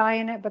have dye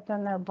in it, but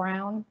then they're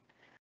brown.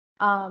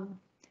 And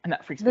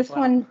that freaks me This out.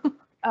 one,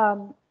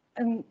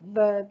 and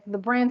the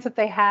brands that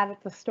they had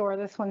at the store,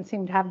 this one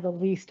seemed to have the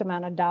least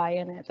amount of dye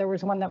in it. There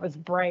was one that was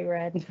bright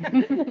red.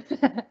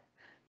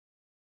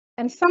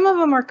 And some of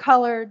them are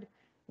colored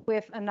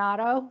with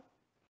annatto,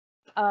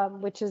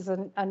 which is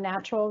a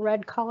natural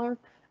red color.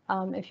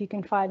 If you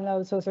can find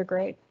those are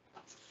great.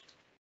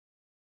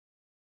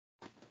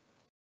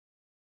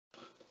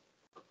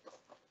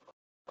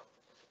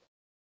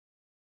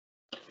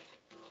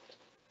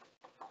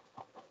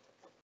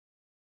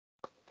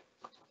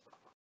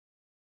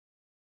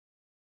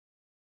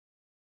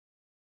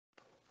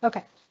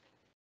 Okay,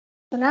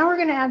 so now we're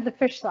going to add the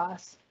fish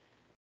sauce.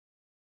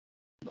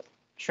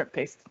 Shrimp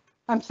paste.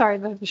 I'm sorry,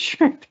 the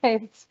shrimp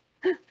paste.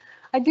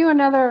 I do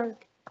another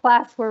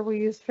class where we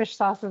use fish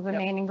sauce as the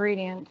main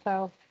ingredient,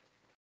 so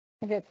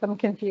I get them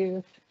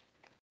confused.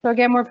 So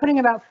again, we're putting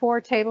about 4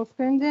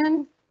 tablespoons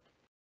in.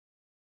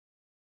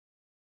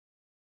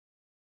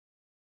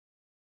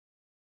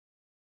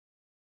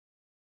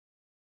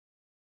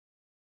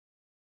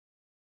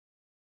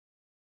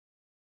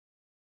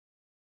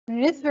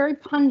 And it is very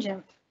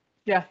pungent.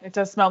 Yeah, it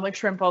does smell like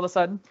shrimp all of a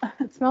sudden.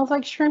 It smells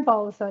like shrimp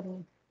all of a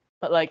sudden.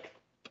 But like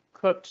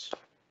cooked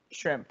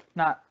shrimp,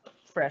 not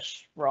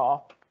fresh,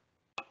 raw.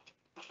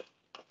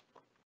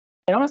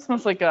 It almost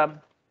smells like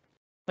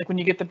when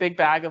you get the big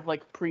bag of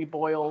like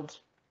pre-boiled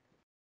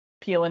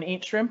peel and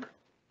eat shrimp.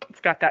 It's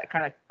got that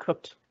kind of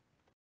cooked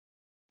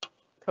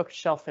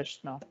shellfish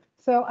smell.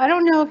 So I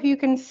don't know if you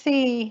can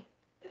see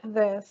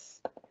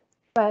this,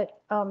 but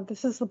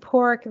this is the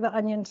pork, the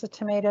onions, the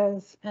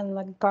tomatoes, and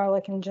the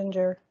garlic and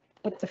ginger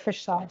with the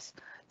fish sauce.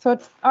 So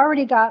it's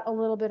already got a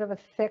little bit of a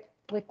thick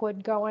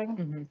liquid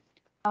going,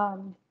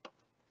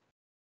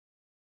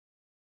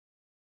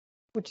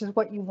 which is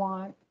what you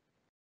want.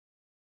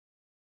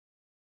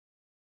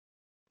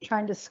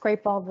 Trying to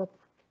scrape all the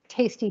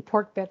tasty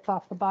pork bits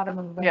off the bottom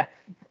of the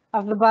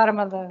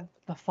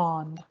The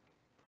fond.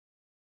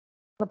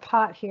 The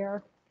pot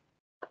here.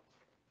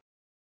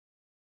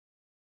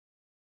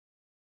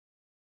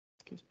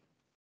 Excuse me.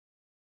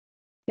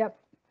 Yep.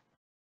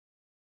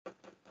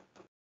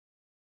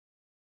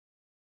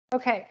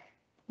 Okay,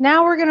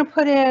 now we're going to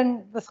put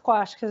in the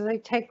squash because they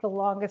take the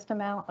longest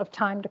amount of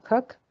time to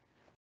cook.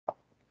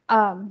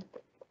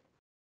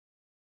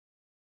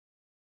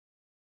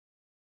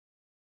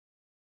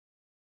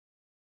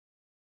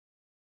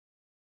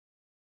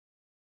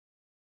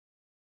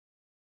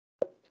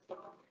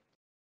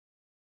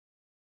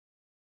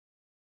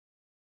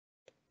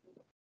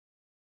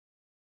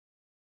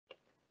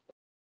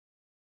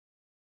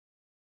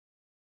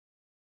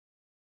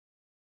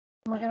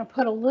 We're going to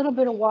put a little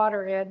bit of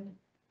water in.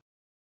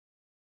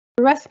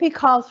 The recipe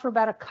calls for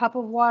about 1 cup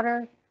of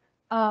water.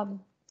 I'm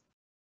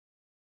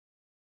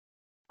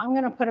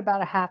going to put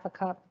about 1/2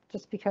 cup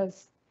just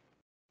because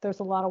there's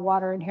a lot of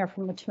water in here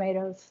from the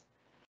tomatoes.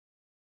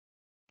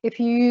 If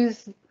you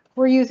use,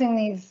 we're using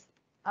these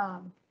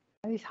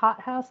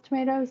hothouse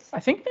tomatoes.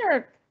 I think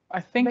they're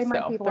I think They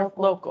might so. be They're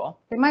local. local.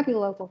 They might be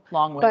local.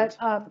 Long But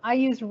wind. I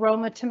use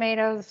Roma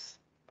tomatoes.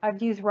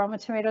 I've used Roma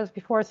tomatoes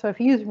before. So if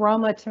you use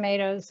Roma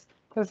tomatoes,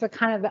 those are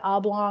kind of the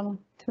oblong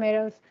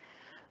tomatoes.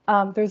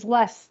 There's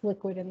less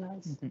liquid in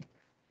those. Mm-hmm.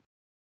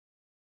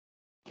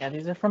 Yeah,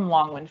 these are from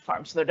Longwind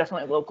Farm, so they're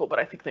definitely local, but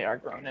I think they are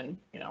grown in,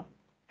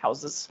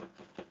 houses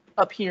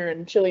up here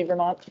in chilly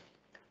Vermont.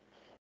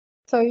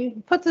 So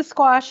you put the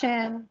squash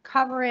in,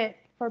 cover it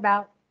for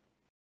about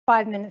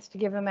 5 minutes to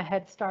give them a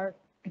head start.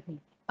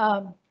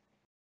 Mm-hmm.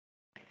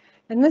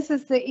 And this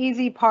is the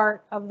easy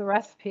part of the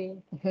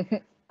recipe.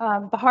 The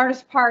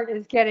hardest part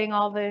is getting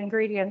all the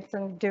ingredients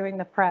and doing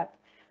the prep.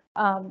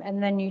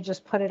 And then you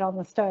just put it on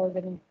the stove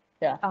and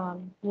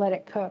let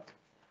it cook.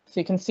 So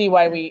you can see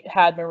why we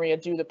had Maria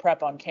do the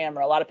prep on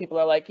camera. A lot of people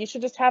are like, you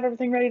should just have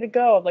everything ready to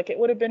go. Like, it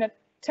would have been a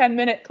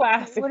 10-minute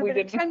class if we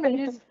didn't. 10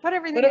 minutes, just put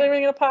everything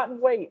in a pot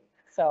and wait.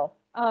 So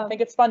I think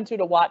it's fun too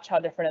to watch how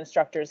different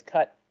instructors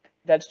cut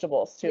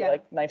vegetables too,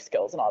 like knife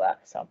skills and all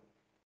that. So.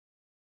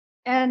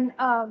 And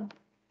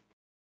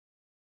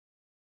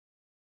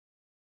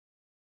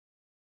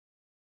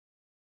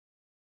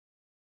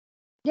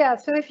yeah,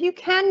 so if you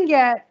can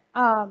get,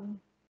 I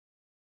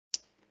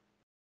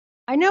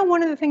know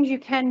one of the things you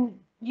can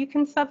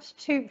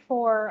substitute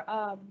for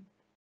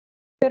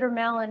bitter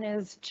melon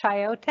is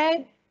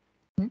chayote.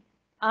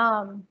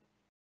 Mm-hmm.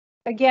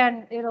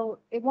 Again,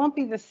 it won't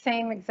be the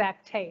same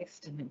exact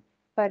taste, mm-hmm.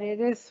 but it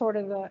is sort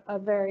of a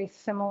very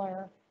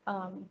similar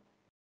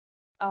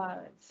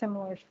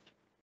similar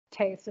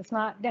taste. It's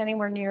not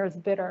anywhere near as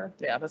bitter.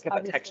 Yeah, that's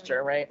got the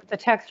texture, right? The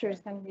texture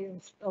is going to be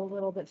a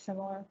little bit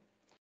similar.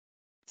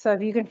 So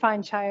if you can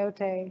find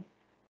chayote,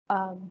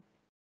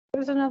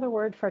 there's another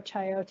word for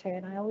chayote,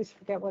 and I always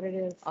forget what it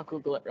is. I'll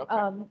Google it real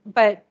quick.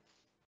 But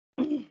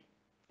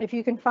if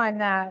you can find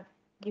that,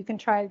 you can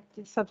try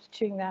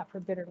substituting that for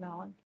bitter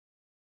melon.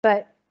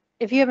 But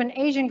if you have an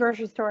Asian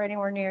grocery store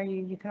anywhere near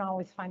you, you can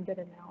always find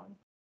bitter melon.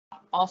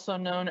 Also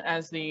known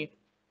as the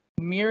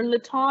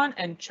mirliton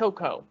and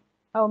choco.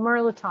 Oh,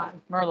 mirliton.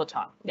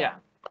 Mirliton, yeah.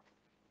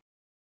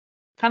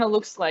 Kind of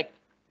looks like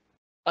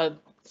a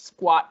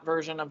squat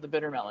version of the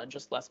bitter melon,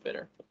 just less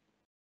bitter.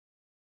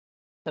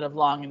 Instead of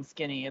long and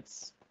skinny,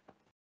 it's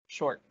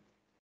short.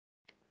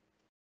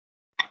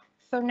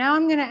 So now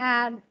I'm going to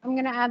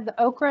add the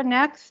okra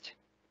next.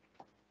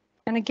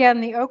 And again,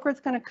 the okra is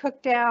going to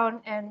cook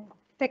down and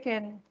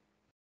thicken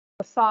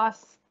the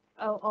sauce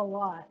a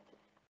lot.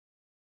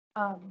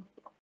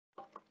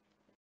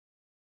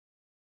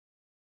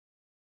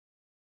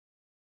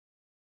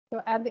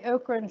 So add the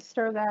okra and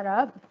stir that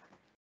up.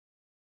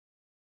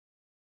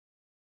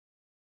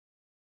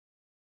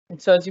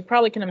 And so as you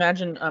probably can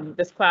imagine,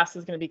 this class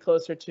is going to be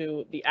closer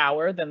to the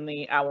hour than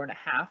the hour and a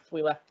half.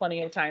 We left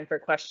plenty of time for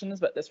questions,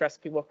 but this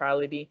recipe will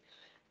probably be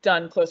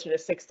done closer to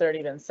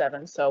 6:30 than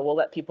 7. So we'll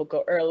let people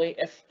go early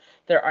if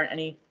there aren't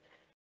any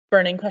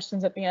burning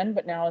questions at the end,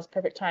 but now is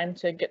perfect time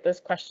to get those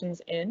questions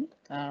in.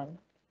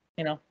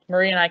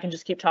 Maria and I can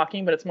just keep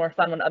talking, but it's more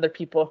fun when other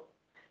people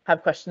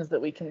have questions that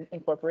we can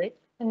incorporate.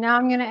 And now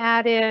I'm going to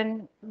add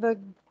in the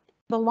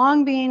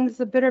long beans,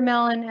 the bitter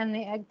melon, and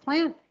the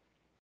eggplant.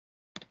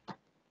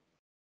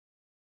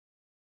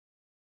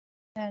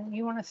 And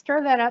you want to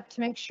stir that up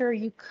to make sure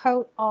you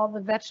coat all the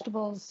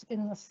vegetables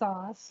in the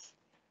sauce.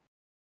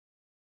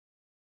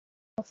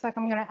 Looks like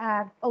I'm going to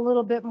add a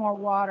little bit more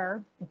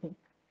water. Mm-hmm.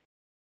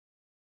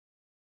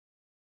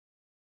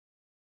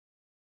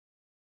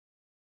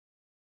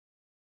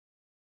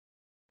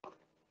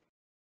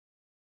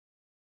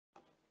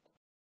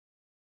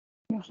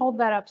 Hold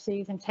that up so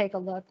you can take a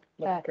look.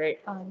 That's great.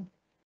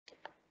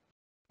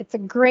 It's a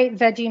great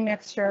veggie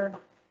mixture.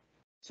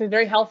 So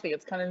very healthy.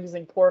 It's kind of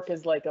using pork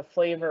as like a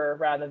flavor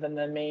rather than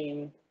the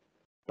main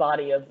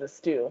body of the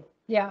stew.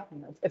 Yeah.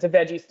 It's a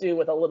veggie stew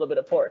with a little bit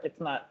of pork.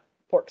 It's not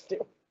pork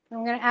stew.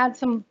 I'm going to add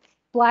some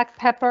black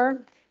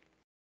pepper.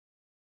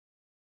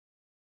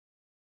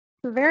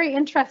 It's a very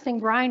interesting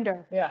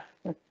grinder. Yeah.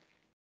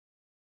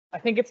 I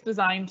think it's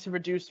designed to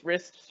reduce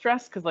wrist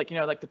stress because like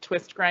the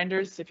twist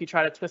grinders, if you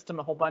try to twist them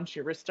a whole bunch,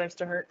 your wrist starts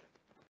to hurt.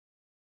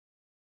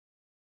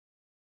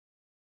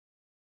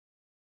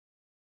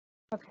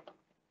 Okay.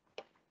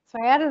 So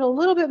I added a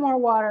little bit more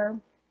water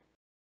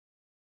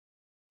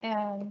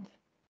and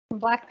some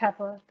black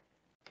pepper.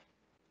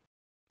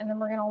 And then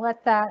we're going to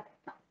let that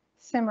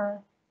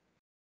simmer.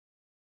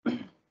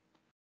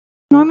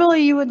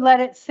 Normally you would let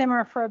it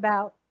simmer for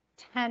about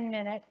 10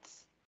 minutes.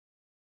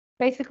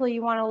 Basically,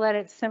 you want to let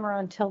it simmer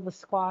until the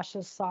squash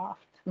is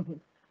soft.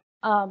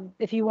 Mm-hmm.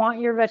 If you want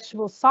your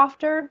vegetables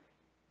softer,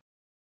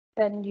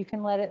 then you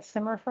can let it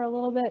simmer for a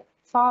little bit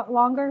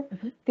longer.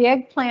 Mm-hmm. The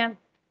eggplant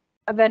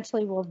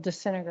eventually will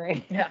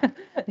disintegrate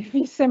if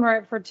you simmer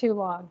it for too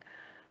long.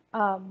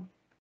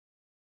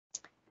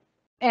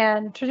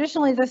 And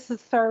traditionally, this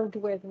is served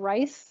with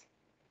rice.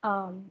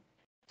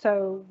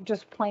 So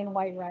just plain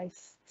white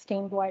rice,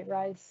 steamed white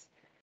rice.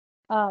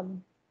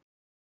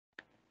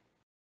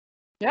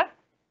 Yeah.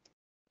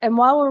 And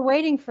while we're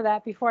waiting for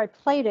that, before I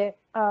plate it,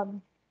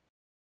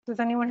 does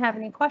anyone have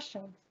any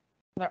questions?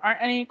 There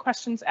aren't any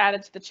questions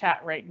added to the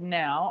chat right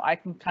now. I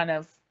can kind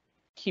of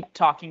keep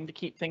talking to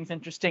keep things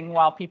interesting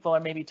while people are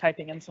maybe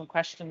typing in some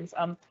questions.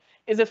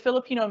 Is a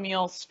Filipino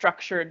meal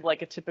structured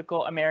like a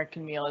typical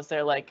American meal? Is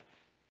there like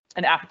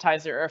an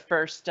appetizer or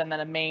first and then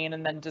a main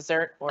and then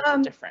dessert, or is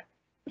it different?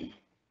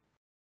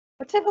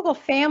 A typical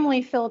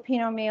family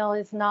Filipino meal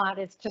is not.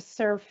 It's just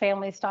served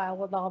family style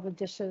with all the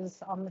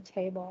dishes on the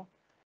table.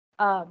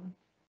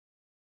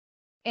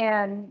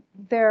 And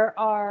there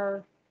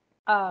are,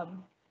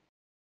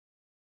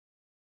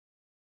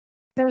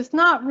 there's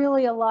not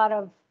really a lot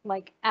of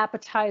like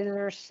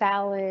appetizer,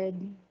 salad,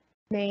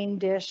 main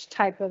dish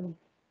type of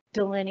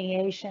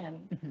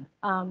delineation.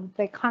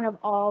 They kind of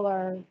all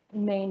are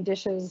main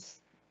dishes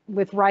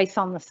with rice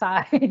on the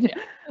side.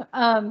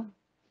 Yeah.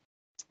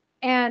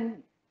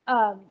 And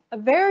a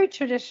very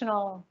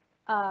traditional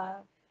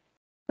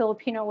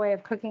Filipino way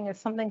of cooking is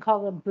something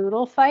called a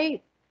boodle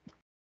fight.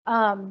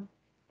 And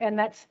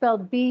that's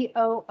spelled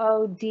B-O-O-D-L-E,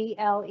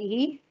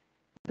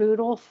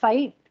 boodle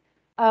fight.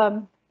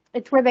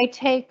 It's where they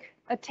take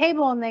a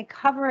table and they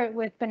cover it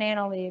with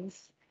banana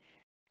leaves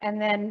and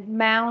then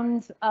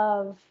mounds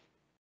of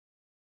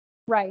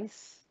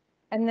rice.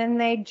 And then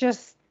they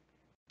just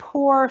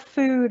pour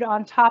food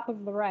on top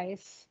of the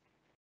rice.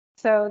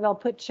 So they'll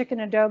put chicken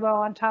adobo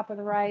on top of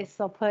the rice.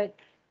 They'll put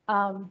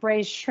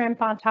braised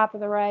shrimp on top of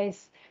the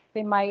rice.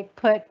 They might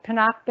put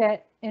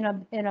pinakbet in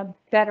a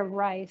bed of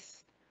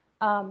rice.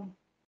 And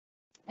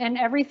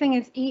everything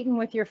is eaten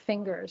with your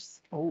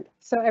fingers. Oh.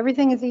 So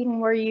everything is eaten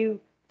where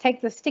you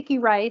take the sticky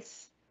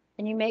rice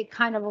and you make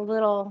kind of a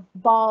little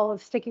ball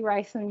of sticky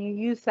rice and you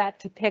use that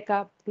to pick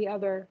up the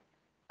other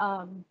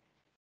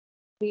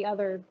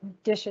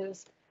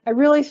dishes. I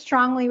really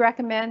strongly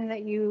recommend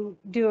that you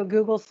do a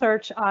Google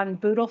search on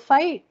boodle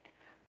fight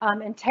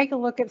and take a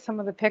look at some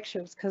of the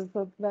pictures, because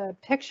the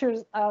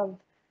pictures of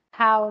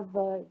how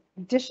the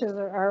dishes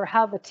or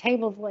how the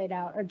table's laid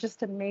out are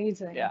just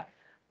amazing. Yeah.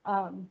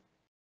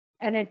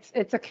 And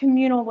it's a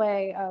communal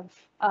way of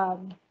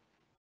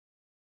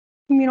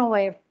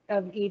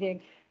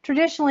eating.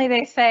 Traditionally,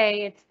 they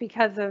say it's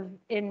because of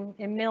in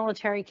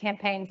military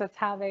campaigns, that's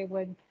how they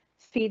would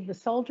feed the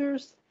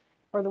soldiers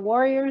or the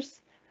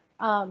warriors.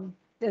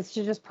 Is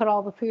to just put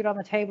all the food on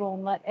the table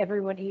and let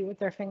everyone eat with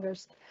their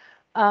fingers.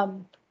 A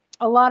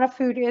lot of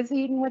food is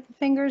eaten with the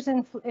fingers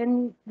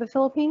in the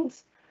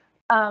Philippines,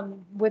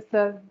 with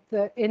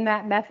in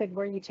that method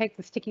where you take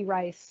the sticky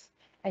rice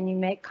and you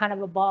make kind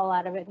of a ball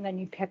out of it, and then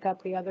you pick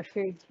up the other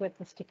foods with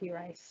the sticky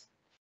rice.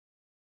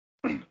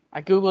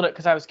 I Googled it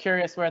because I was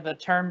curious where the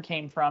term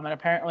came from, and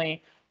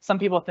apparently some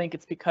people think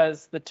it's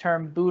because the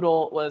term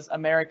boodle was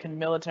American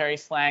military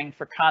slang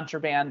for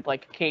contraband,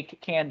 like cake,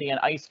 candy, and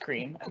ice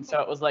cream. And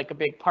so it was like a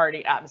big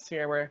party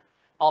atmosphere where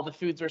all the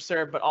foods were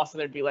served, but also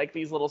there'd be like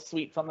these little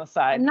sweets on the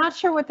side. I'm not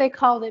sure what they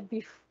called it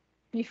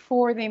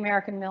before the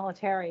American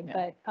military,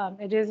 yeah. But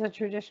it is a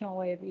traditional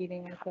way of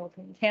eating in the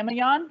Philippines.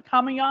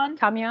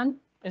 Kamayan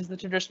is the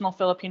traditional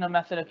Filipino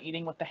method of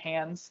eating with the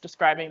hands,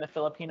 describing the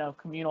Filipino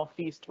communal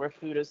feast where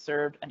food is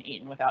served and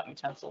eaten without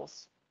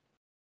utensils.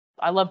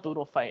 I love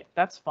boodle fight.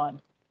 That's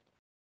fun.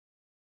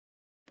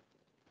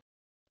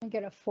 I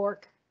get a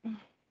fork.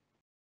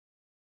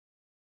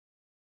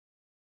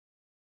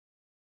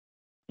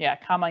 Yeah,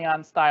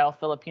 Kamayan style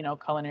Filipino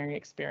culinary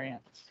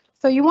experience.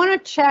 So you want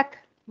to check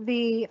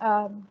the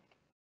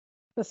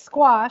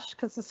squash,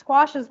 because the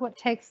squash is what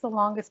takes the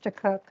longest to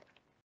cook.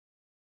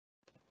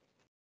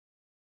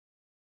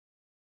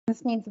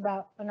 This needs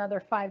about another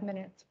 5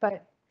 minutes,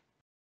 but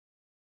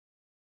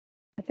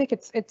I think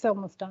it's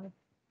almost done.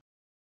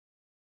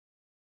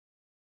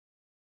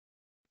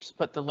 Just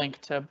put the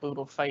link to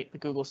boodle fight, the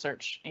Google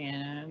search,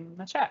 in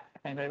the chat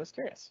if anybody was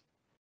curious.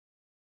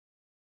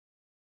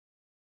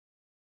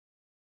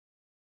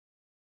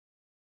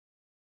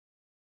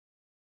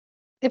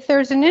 If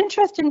there's an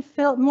interest in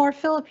more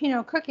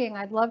Filipino cooking,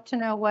 I'd love to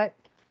know what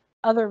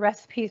other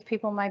recipes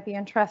people might be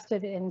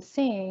interested in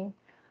seeing,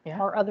 yeah,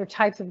 or other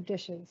types of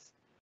dishes.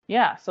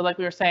 Yeah, so like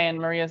we were saying,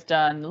 Maria's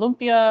done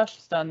lumpia,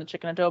 she's done the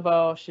chicken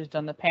adobo, she's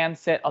done the pan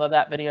sit, although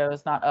that video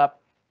is not up,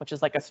 which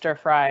is like a stir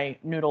fry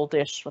noodle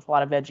dish with a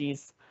lot of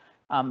veggies.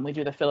 We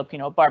do the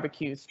Filipino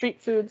barbecue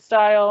street food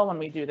style when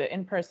we do the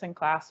in-person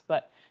class,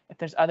 but if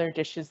there's other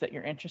dishes that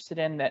you're interested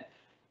in that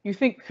you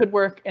think could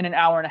work in an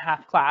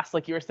hour-and-a-half class,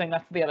 like you were saying,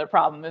 that's the other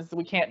problem, is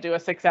we can't do a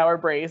 6-hour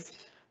braise,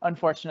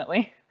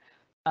 unfortunately.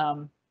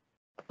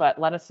 But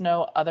let us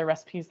know other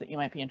recipes that you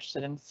might be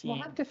interested in seeing.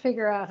 We'll have to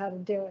figure out how to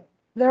do it.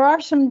 There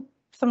are some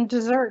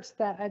desserts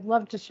that I'd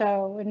love to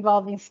show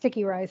involving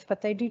sticky rice,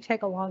 but they do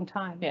take a long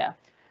time. Yeah,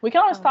 we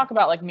can always talk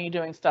about like me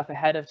doing stuff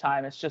ahead of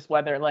time. It's just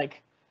whether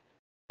like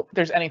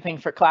there's anything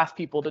for class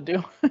people to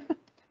do.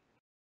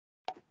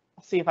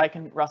 I'll see if I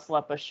can rustle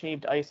up a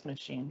shaved ice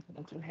machine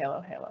and do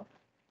halo,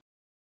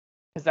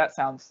 because that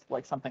sounds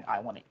like something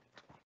I want to eat.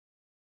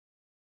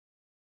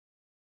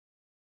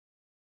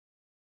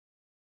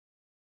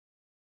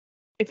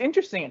 It's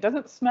interesting. It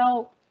doesn't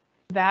smell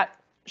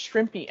that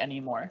shrimpy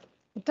anymore.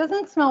 It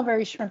doesn't smell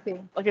very shrimpy.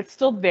 Like it's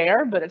still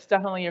there, but it's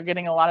definitely, you're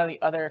getting a lot of the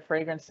other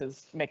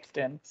fragrances mixed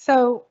in.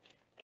 So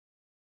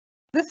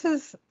this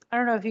is, I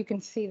don't know if you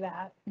can see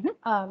that.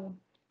 Mhm.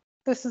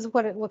 This is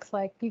what it looks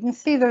like. You can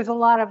see there's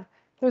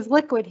there's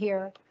liquid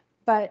here,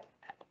 but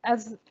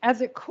as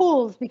it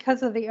cools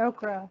because of the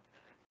okra,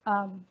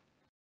 and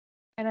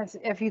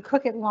if you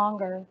cook it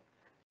longer,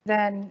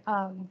 then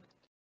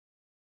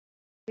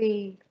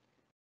the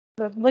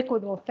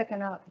liquid will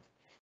thicken up.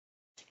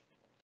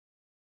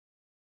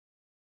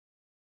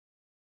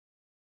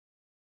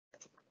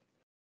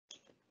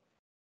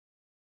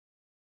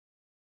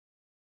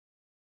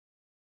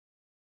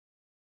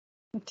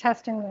 I'm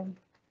testing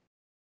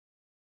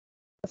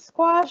the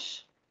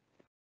squash.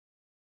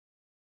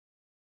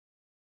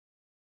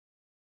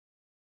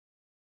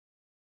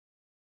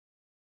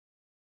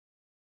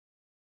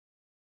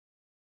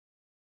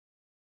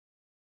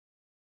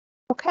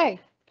 Okay,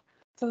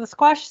 so the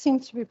squash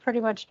seems to be pretty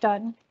much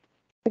done.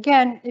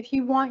 Again, if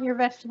you want your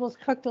vegetables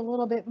cooked a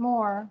little bit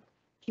more,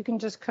 you can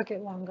just cook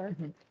it longer.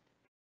 Mhm.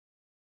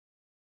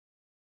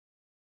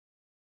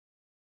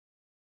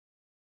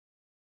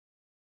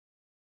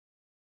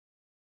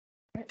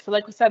 So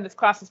like we said, this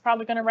class is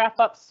probably going to wrap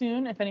up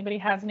soon. If anybody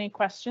has any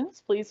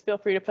questions, please feel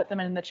free to put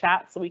them in the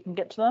chat so we can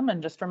get to them.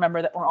 And just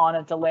remember that we're on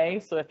a delay.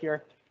 So if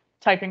you're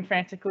typing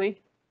frantically,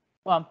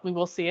 well, we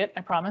will see it,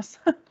 I promise.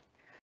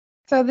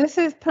 So this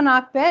is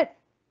Pinakbet.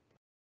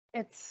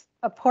 It's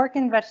a pork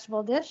and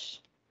vegetable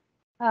dish,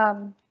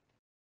 and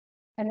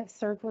it's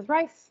served with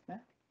rice.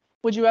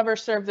 Would you ever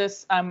serve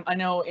this? I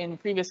know in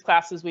previous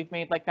classes we've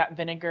made like that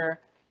vinegar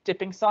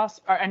dipping sauce.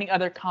 Are any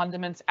other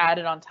condiments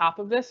added on top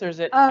of this, or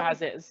is it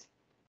as is?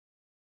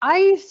 I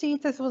used to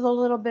eat this with a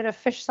little bit of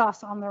fish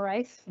sauce on the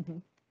rice,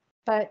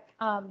 but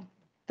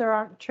there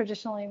aren't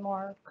traditionally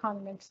more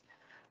condiments.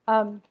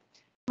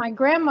 My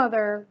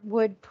grandmother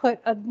would put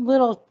a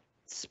little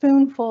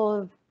spoonful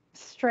of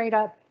straight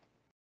up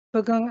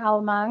bagoong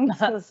alamang,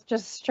 so it's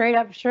just straight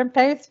up shrimp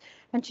paste,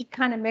 and she'd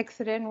kind of mix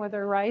it in with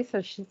her rice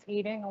as she's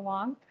eating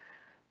along.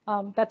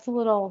 That's a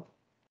little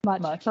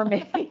much for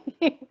me,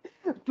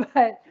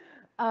 but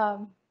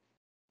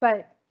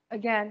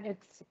again,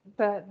 it's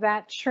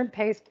that shrimp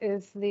paste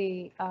is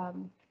the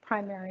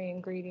primary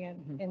ingredient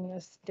in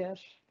this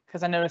dish.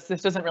 Because I noticed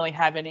this doesn't really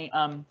have any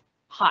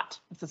hot.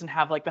 This doesn't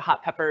have like the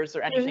hot peppers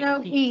or anything. There's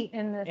no heat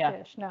in this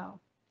dish. No,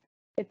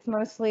 it's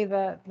mostly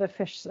the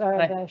fish or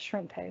the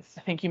shrimp paste.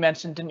 I think you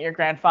mentioned, didn't your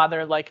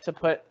grandfather like to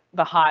put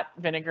the hot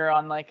vinegar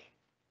on like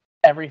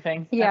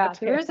everything? Yeah,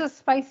 there is a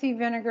spicy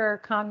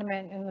vinegar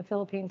condiment in the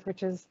Philippines,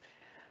 which is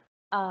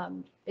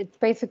it's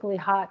basically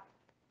hot.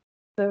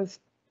 Those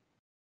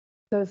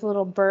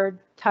little bird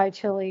Thai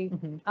chili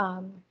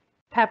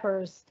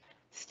peppers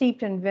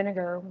steeped in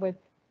vinegar with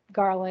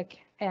garlic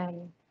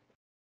and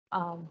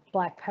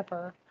black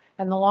pepper.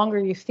 And the longer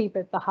you steep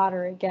it, the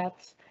hotter it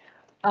gets.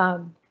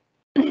 And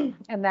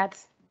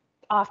that's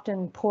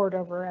often poured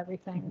over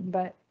everything.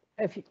 But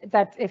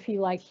if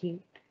you like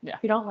heat. Yeah.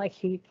 If you don't like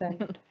heat,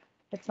 then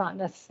it's not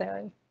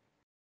necessary.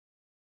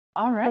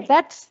 All right.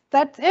 But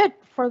that's it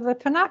for the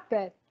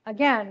Pinakbet.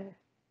 Again,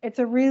 it's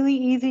a really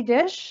easy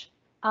dish.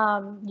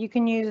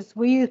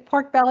 We use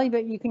pork belly,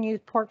 but you can use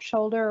pork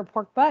shoulder or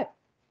pork butt.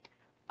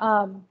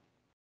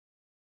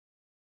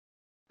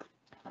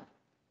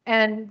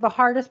 And the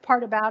hardest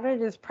part about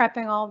it is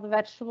prepping all the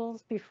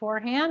vegetables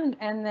beforehand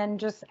and then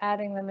just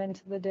adding them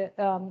into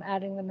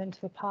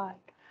the pot.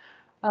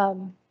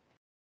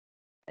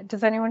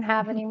 Does anyone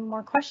have any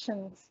more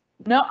questions?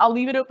 No, I'll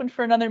leave it open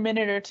for another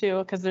minute or two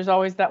because there's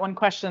always that one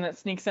question that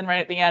sneaks in right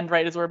at the end,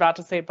 right as we're about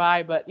to say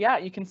bye. But yeah,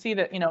 you can see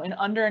that, in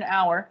under an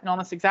hour, in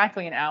almost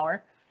exactly an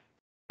hour,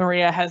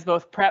 Maria has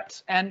both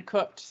prepped and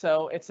cooked.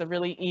 So it's a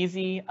really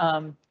easy.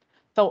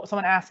 So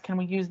someone asked, can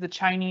we use the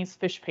Chinese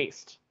fish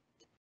paste?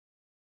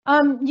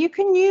 You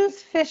can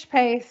use fish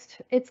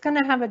paste. It's going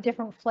to have a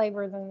different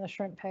flavor than the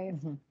shrimp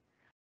paste.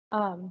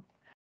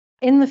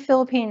 In the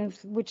Philippines,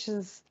 which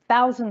is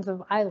thousands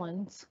of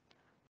islands,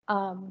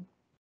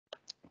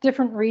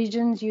 different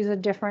regions use a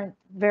different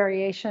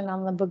variation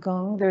on the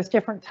bagoong. There's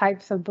different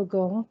types of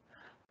bagoong.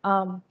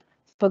 Bagoong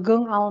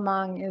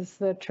alamang is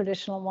the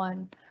traditional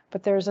one,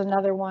 but there's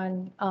another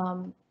one,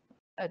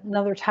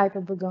 another type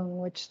of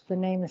bagoong, which the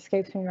name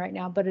escapes me right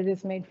now, but it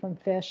is made from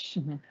fish.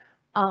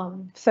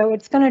 So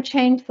it's going to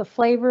change the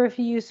flavor if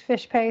you use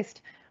fish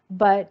paste,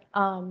 but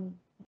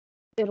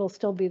it'll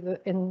still be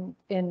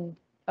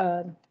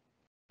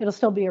it'll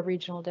still be a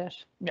regional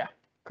dish. Yeah,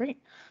 great.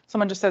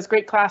 Someone just says,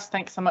 great class.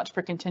 Thanks so much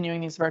for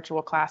continuing these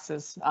virtual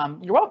classes.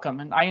 You're welcome.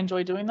 And I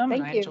enjoy doing them.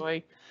 Thank and I you.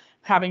 enjoy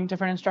having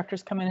different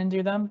instructors come in and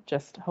do them.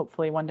 Just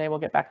hopefully one day we'll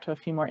get back to a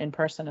few more in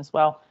person as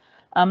well.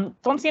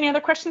 Don't see any other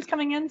questions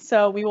coming in,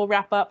 so we will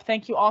wrap up.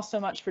 Thank you all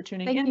so much for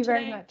tuning in today. Thank you very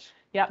today. much.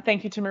 Yeah,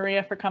 thank you to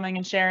Maria for coming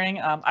and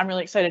sharing. I'm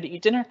really excited to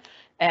eat dinner,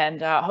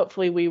 and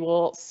hopefully we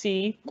will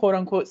quote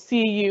unquote,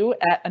 see you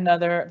at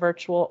another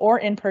virtual or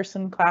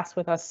in-person class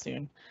with us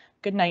soon.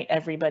 Good night,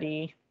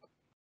 everybody.